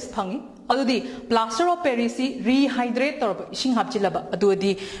paris phangi adudi plaster of paris si rehydrate torba ising hapchilaba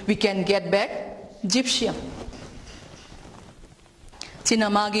adudi we can get back gypsum china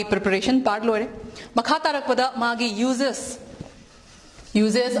magi preparation part lore makha tarakpada magi uses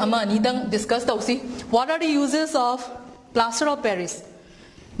ama nidang discuss tausi what are the uses of plaster of paris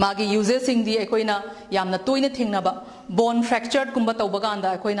magi uses sing di ekoina yamna toina thingnaba bone fractured kumba tawbaganda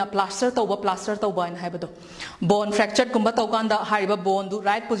ekoina plaster tawba in haibado bone fractured kumba tawganda hariba bone du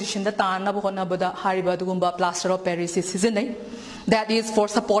right position da tarna hona bada hariba du kumba plaster of paris is seasonai that is for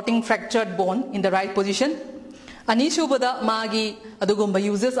supporting fractured bone in the right position ani shubada magi adugumba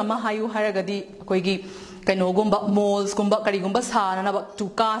uses ama hayu haragadi koigi kainogumba moles gumba karigumba sana to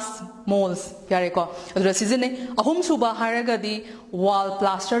cast moles yare ko adura season ahum suba haragadi wall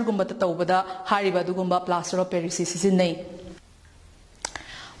plaster gumba tawbada hariba dugumba plaster of paris season nei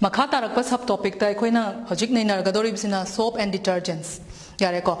makha tarakpa sub topic ta koina hojik nei nargadori bisina soap and detergents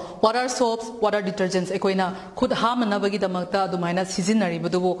Yareko, what are soaps, what are detergents? Ekoina could harm anabagi the makta, the minus seasonary,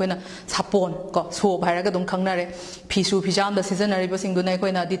 but the wokina sapon, got soap, haragadum kangnare, pisu pijam, the seasonary basing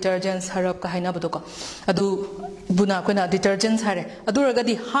dunakoina, detergents, harap kahina badoka. Adu bunakona, detergents hare.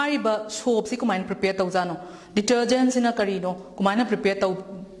 Aduragadi hariba soaps, ikumain prepare tauzano. Detergents in a carino, kumana prepare tau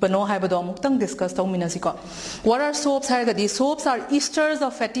bano habado, muktang discuss tau minasiko. What are soaps haragadi? Soaps are esters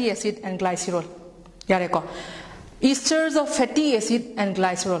of fatty acid and glycerol. Yareko. Esters of fatty acid and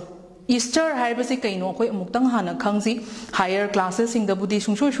glycerol. Ester haibasi kaino koi muktang hana khangsi higher classes in the budi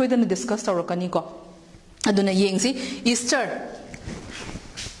sungsho shoidana discuss tawrakani ko. Aduna yengsi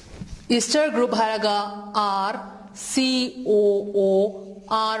Ester group haraga R COOR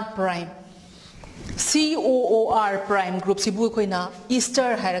prime. COOR prime group sibu koina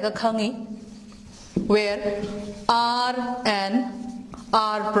ester haraga khangi where R and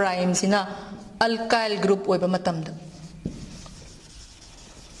R prime sina alkyl group oiba matamda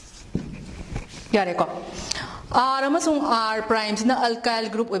yare ko R amasung R prime sina alkyl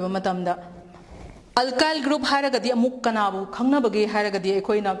group oiba matamda alkyl group haragadi amuk kanabu khangnabagi haragadi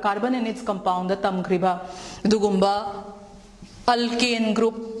ekoina carbon and its compound da tamkhriba dugumba alkane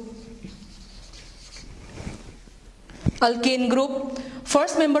group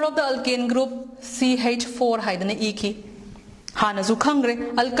first member of the alkane group CH4 haidana iki Hanazu Kangre,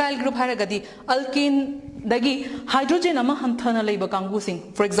 alkyl group haragadi, alkane dagi hydrogen ama hanthana leiba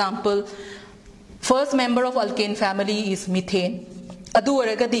kangusing. For example, first member of alkane family is methane. Adu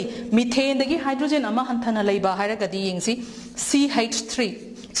aragadi, methane dagi hydrogen ama hanthana leiba haragadi yengsi CH3.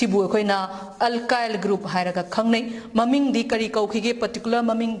 Sibu koina alkyl group haraga khangnei maming di kari kaukige particular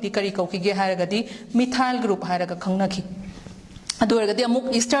maming di kari kaukige haragadi methyl group haraga khangnaki. Aduragadi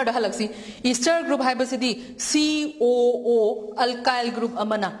amuk ester da halaksi ester group haibasidi COO alkyl group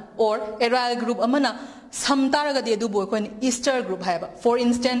amana or aryl group amana samtaragadi adu boy koin ester group haiba. For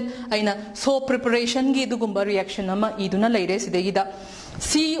instance aina soap preparation gi dugumba reaction ama iduna leire sidegida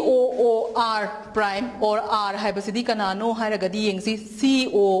COOR prime or R haibasidi kanano haragadi yengsi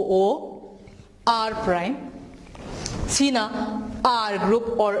COOR prime sina R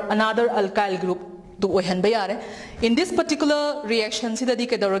group or another alkyl group. In this particular reaction, sidadi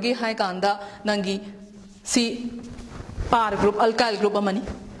kedorogi hai kanda nangi si R group alkyl group amani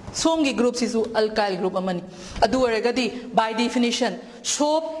songi group sisu alkyl group amani adu aregadi by definition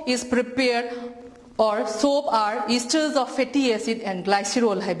soap is prepared or soap are esters of fatty acid and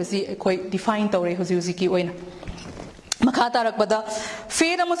glycerol haibasi koi define tawre hozi hozi ki oina makha tarakbada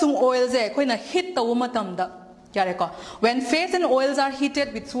fat amasung oil je koina hit tawu matamda yareko when fats and oils are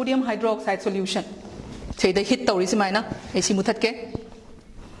heated with sodium hydroxide solution say the hit tawri simaina esi muthatke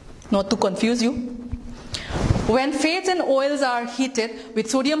not to confuse you when fats and oils are heated with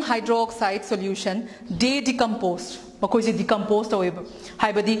sodium hydroxide solution they decompose makoi se decompose tawi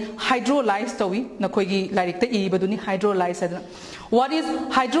haibadi hydrolyze tawi nakoi gi larik ta ibaduni hydrolyze adna what is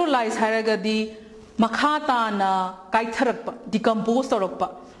hydrolyze haragadi makhata na kaitharakpa decompose tarakpa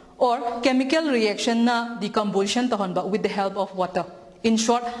or chemical reaction na decomposition tahonba with the help of water. In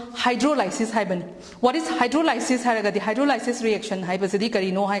short, hydrolysis haibani. What is hydrolysis haragadi hydrolysis reaction haibasidi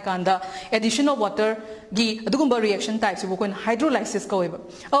karino hai kanda addition of water gi adugumba reaction types bu koin hydrolysis ko weba.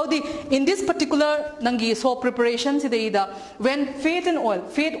 In this particular nangi soap preparation sideida when fat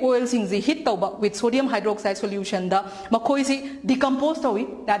oil singzi hit tauba with sodium hydroxide solution da makoi si decompose tawi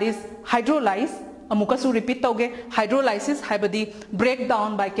that is hydrolyze amukasu repeat tauge hydrolysis haibadi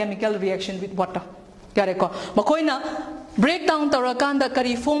breakdown by chemical reaction with water. Yareko makoina breakdown taurakanda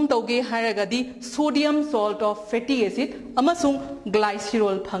kari form tauge haragadi sodium salt of fatty acid amasung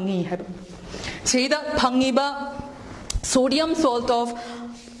glycerol phangi haiba seida phangiba sodium salt of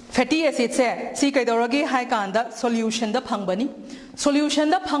fatty acid se si kaidorage hai kanda solution da phangbani solution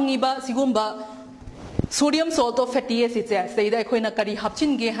da phangiba sigumba sodium salt of fatty acid se seida koina kari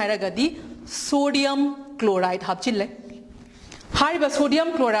hapchin ge haragadi sodium chloride hapchile hariba sodium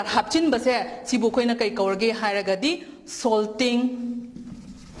chloride hapchin base sibu koina kai kaurge haragadi salting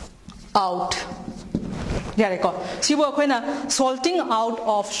out yareko sibu koina salting out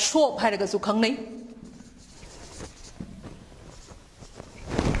of soap haraga su khangnai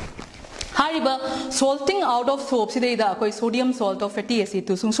hariba salting out of soap sideida koi sodium salt of fatty acid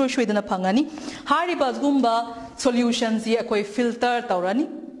tu sungsoi shoidana phangani hariba gumba solutions ye koi filter taurani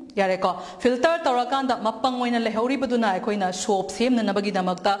Yareko filter taurakanda mapang oina lehori baduna ekoina soap sem na nabagi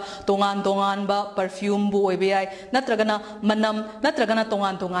damakta tongan ba perfume bu oibai natragana manam natragana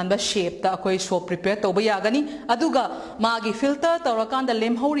tongan ba shape ta akoi soap prepare toba yagani aduga magi filter taurakanda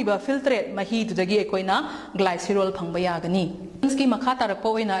lemhori ba filtrate mahi dudagi ekoina glycerol phangba yagani ski makha tarakpa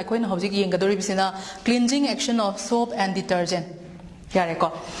oina ekoina hojik yengadori bisina cleansing action of soap and detergent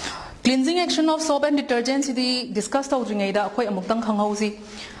Yareko. Cleansing action of soap and detergents is discussed out in Ada. Akoi amuktang khangausi.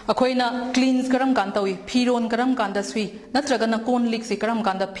 Akoi na cleans karam kantawi, piron karam kanda sui. Natragana kon liksi karam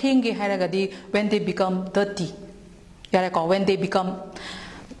kanda penge haragadi when they become dirty. Yareko, when they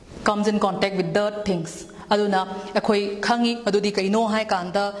comes in contact with dirt things. Aduna akoi khangi adudi kaino hai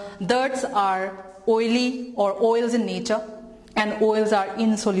kanda. Dirts are oily or oils in nature, and oils are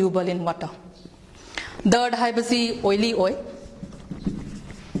insoluble in water. Dirt hai basi oily oil.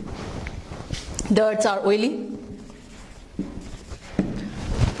 Dirts are oily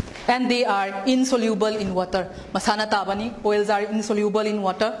and they are insoluble in water. Masana tabani, oils are insoluble in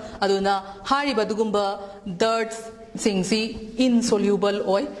water. Aduna hariba dugumba dirts singsi insoluble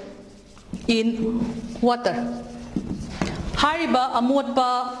oil in water. Hariba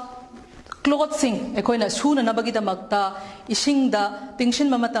amotpa clothes sing ekoina suna nabagi damakta ishingda tingshin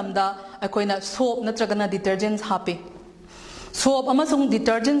mamatamda ekoina soap natragana detergents hape. Soap amasung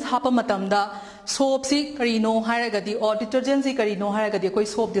detergents hapa matamda soap si karino haragadi or detergents si karino haragadi koi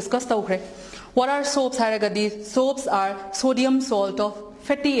soap discuss tawkre. What are soaps haragadi? Soaps are sodium salt of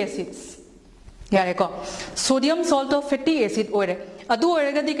fatty acids. Yareko. Sodium salt of fatty acid ore. Adu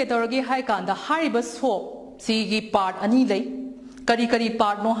oragadi ketoragi hai kanda hariba soap si gi part ani lay. Kari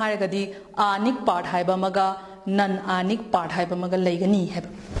part no haragadi anik part haiba maga non anik part haiba maga laygani haiba.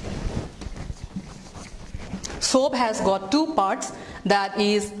 Soap has got two parts, that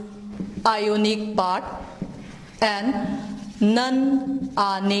is ionic part and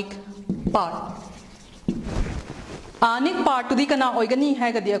non-ionic part. Ionic part to the kana oigani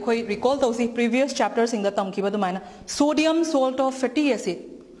hagadi akoi recall those previous chapters in the tamkiba dumaina. Sodium salt of fatty acid.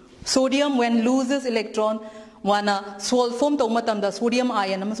 Sodium when loses electron wana salt form to matam da sodium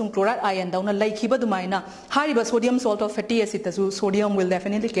ion amasung chloride ion dauna laikhiba dumaina. Hariba sodium salt of fatty acid tasu sodium will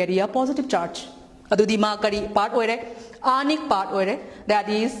definitely carry a positive charge. Adudi ma kari part oire, ionic part oire, that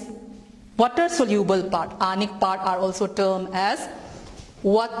is water soluble part. Ionic part are also termed as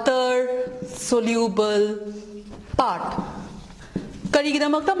water soluble part. Kari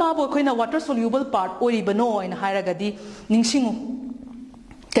gidamakta ma bo koina water soluble part ori bano in hairagadi ningshingu.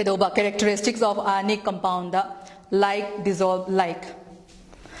 Kedoba characteristics of ionic compound like dissolve like.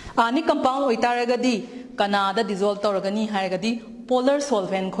 Ionic compound oitaragadi kanada dissolve toragani hairagadi polar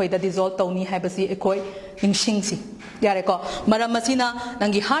solvent khoi da dissolve tawni haibasi ekoi ningsingsi yareko maram masina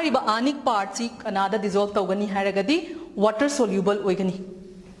nangi hariba ionic part si kanada dissolve tawgani hairagadi water soluble oigani.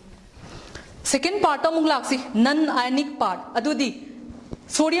 Second part amung laksi non ionic part adudi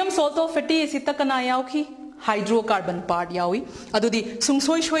sodium salt of fatty acid ta kana yauki hydrocarbon part yawi adudi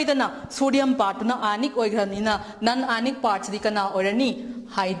sungsoi shoidana sodium part na ionic oigranina non ionic parts di kana orani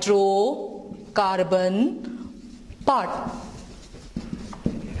hydrocarbon part.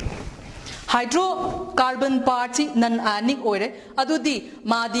 Hydrocarbon parts non-ionic oire adudi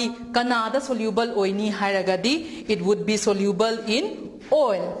madi kanada soluble oini hairagadi it would be soluble in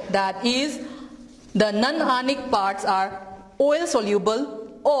oil, that is the non-ionic parts are oil soluble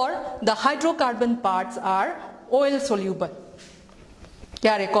or the hydrocarbon parts are oil soluble.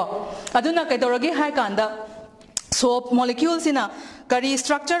 Yareko aduna kaidoragi hai kanda soap molecules in a kari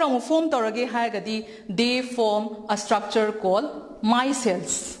structure amu form toragi hairagadi they form a structure called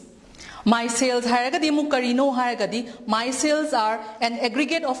micelles. Micelles haragadi mukarino haragadi micelles are an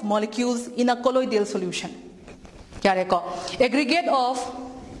aggregate of molecules in a colloidal solution. Yareko aggregate of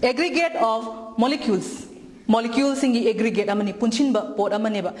molecules ingi aggregate amani punchinba pot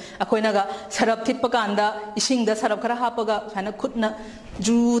amaneba akoinaga sarap thitpa kanda isingda sarap khara hapaga hana khutna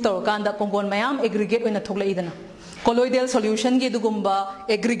ju torkanda ponggon mayam aggregate oina thokleidana. Colloidal solution gi dugumba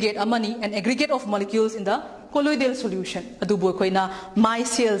aggregate amani an aggregate of molecules in the colloidal solution adubu koina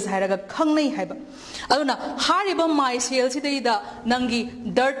micelles hairaga khangnai haiba aduna hariba micelles ida nangi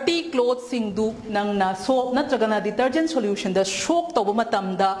dirty clothes sing du nangna soap natragana detergent solution da soak toba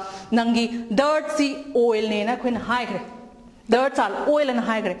matamda nangi dirt si oil ne na koina haigre dirts are oil and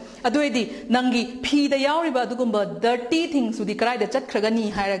haigre aduidi nangi phi da yauriba dugumba dirty things udi karai da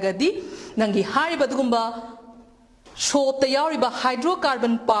chatkragani hairagadi nangi hariba dugumba soap da yauriba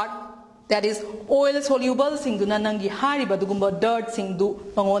hydrocarbon part, that is oil soluble singduna nangi hariba dugumba dirt singdu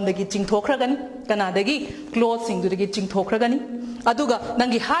mangondagi chingthokragani kanadagi clothes singdudagi chingthokragani aduga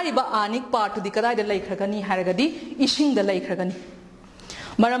nangi hariba ionic part to dikadai laikhragani haragadi ishing da laikhragani.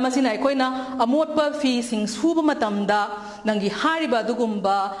 Maram asina aikoina amotpa fi sing suba matamda nangi hariba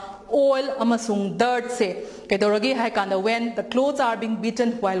dugumba oil amasung dirt se kedoragi hai kanda when the clothes are being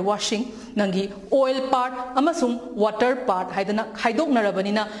beaten while washing nangi oil part amasung water part haidana haidok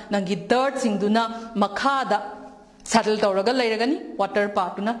narabanina nangi dirt singduna makhada settle tawraga lairagani, water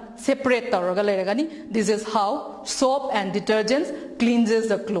part na separate tawraga lairagani. This is how soap and detergents cleanses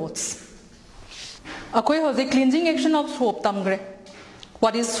the clothes. Akoi hoje cleansing action of soap tamgre.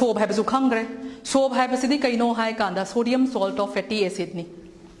 What is soap habisu khangre? Soap habisidi kaino hai kanda sodium salt of fatty acid ni.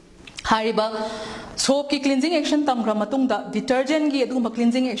 Hariba soap ki cleansing action tamgra matungda detergent gi aduma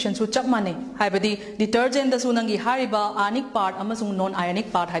cleansing action su chap mane haibadi detergent da su nangi hariba ionic part amasung non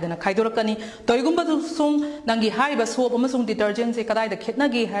ionic part haidana khaidorakani toigumba sung nangi hariba soap amasung detergent se kadai da khetna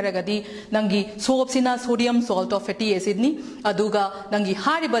gi haragadi nangi soap sina sodium salt of fatty acid ni aduga nangi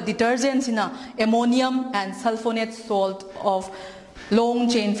hariba detergent sina ammonium and sulfonate salt of long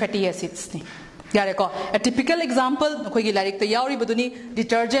chain fatty acids ni. A typical example, koi larik ta yauri baduni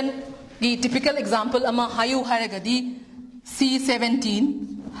detergent the typical example ama hayu haragadi C17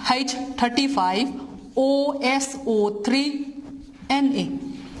 H35 OSO3 Na.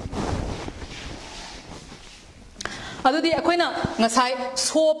 Adudi akoina ngasai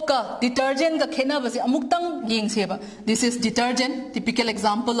soap ka detergent ka khena basi amuktang yengseba. This is detergent, typical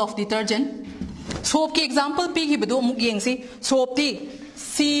example of detergent. Soap ki example pi hi badu amuk yengsi. Soap ti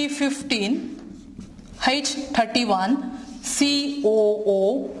C15 H31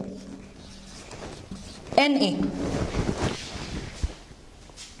 COO Na.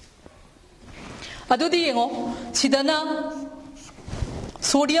 Adudi yengo sidana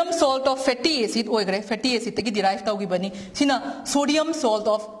sodium salt of fatty acid oigre fatty acid tagi derive tawgi bani sina sodium salt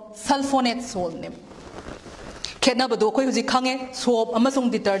of sulfonate salt ne. Khena badu koi huji khange soap amasung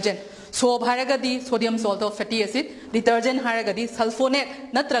detergent. Soap haragadi sodium salt of fatty acid, detergent haragadi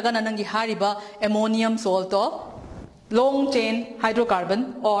sulfonate natraga nanangi hariba ammonium salt of long chain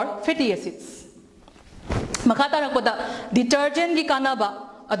hydrocarbon or fatty acids. Makata rakoda detergent ki kanaba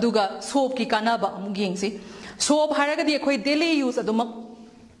aduga soap ki kanaba amugingsi. Soap haragadi akhoi daily use aduma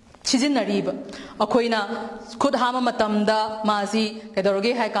sijinnariba akhoina khud hama matamda mazi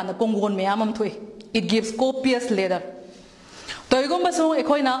kedoroge hai kana kongon meyamam thoi. It gives copious lather. Toigumba sung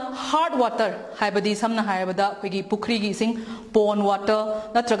ekoina hard water haibadi samna haibada koigi pukri gi sing pond water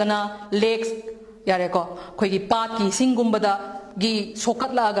natragana lakes yareko koigi pat ki singumbada gi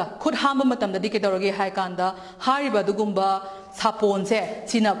sokat laga khud hamba matamda dikidoroge hai kanda hariba dugumba sapon se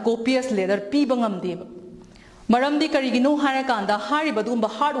sina copious lather piba ngamdeba maramdi karigino harakanda hariba dugumba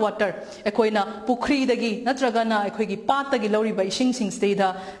hard water ekoina pukri dagi natragana ekoigi pat dagi loriba ising sing steda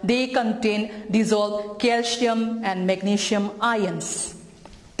they contain dissolved calcium and magnesium ions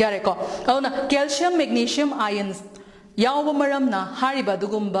yareko kauna calcium magnesium ions yawa maramna hariba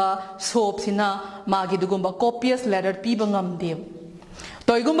dugumba soap sina magi dugumba copious lather piba ngamdeba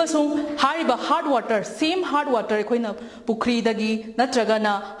toigumba sung hariba hard water same hard water ekoina pukri dagi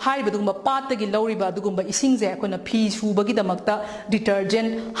natragana hariba dugumba pat dagi lauriba dugumba ising je ekoina phi subagi damakta detergent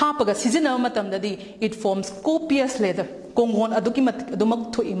hapaga seasonal matam dadi it forms copious lather kongon aduki adumak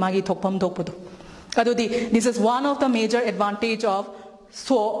thoi magi thokpam thokpudu adudi this is one of the major advantage of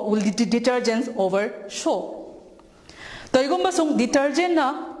detergents over soap toigumba sung detergent na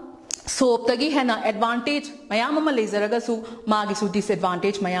soap tagi hena advantage mayam ama lezaraga su magi su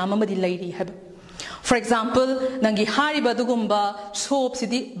disadvantage mayam ama di lairi hab. For example nangi hariba dugumba soap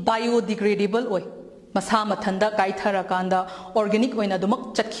sidi biodegradable oi masa mathanda kaithara kanda organic oina dumak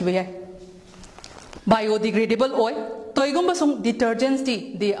chatkhiba yai biodegradable oi toigumba sung detergents di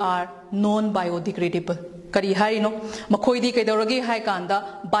they are non biodegradable kari hari no makhoi di kaidorage hai kanda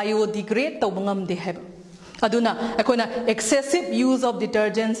biodegrade tawbangam de hab aduna ekoina excessive use of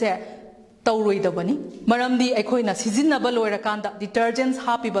detergents e tawroidabani maramdi ekoina sijinnaba loirakanda detergents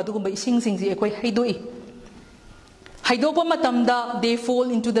hapiba dugumba ising singsi ekoi haidoi haidopa matamda they fall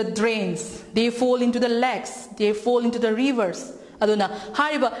into the drains they fall into the lakes they fall into the rivers aduna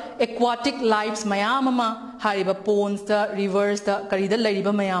hariba aquatic lives mayamama hariba ponds the rivers the karida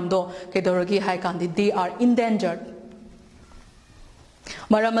lairiba mayamdo kedorogi hai kandi they are endangered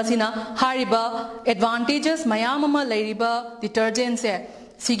Maramasina hariba advantages mayamama lairiba detergents e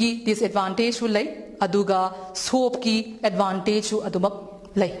sigi disadvantage su lay aduga soap ki advantage su adumak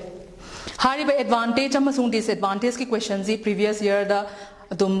lay hariba advantage amasung disadvantage ki questions ji previous year da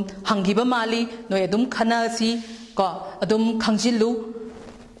adum hangiba mali no adum khana si ko adum khangjilu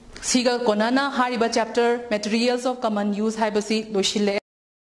siga konana hariba chapter materials of common use haibasi loshile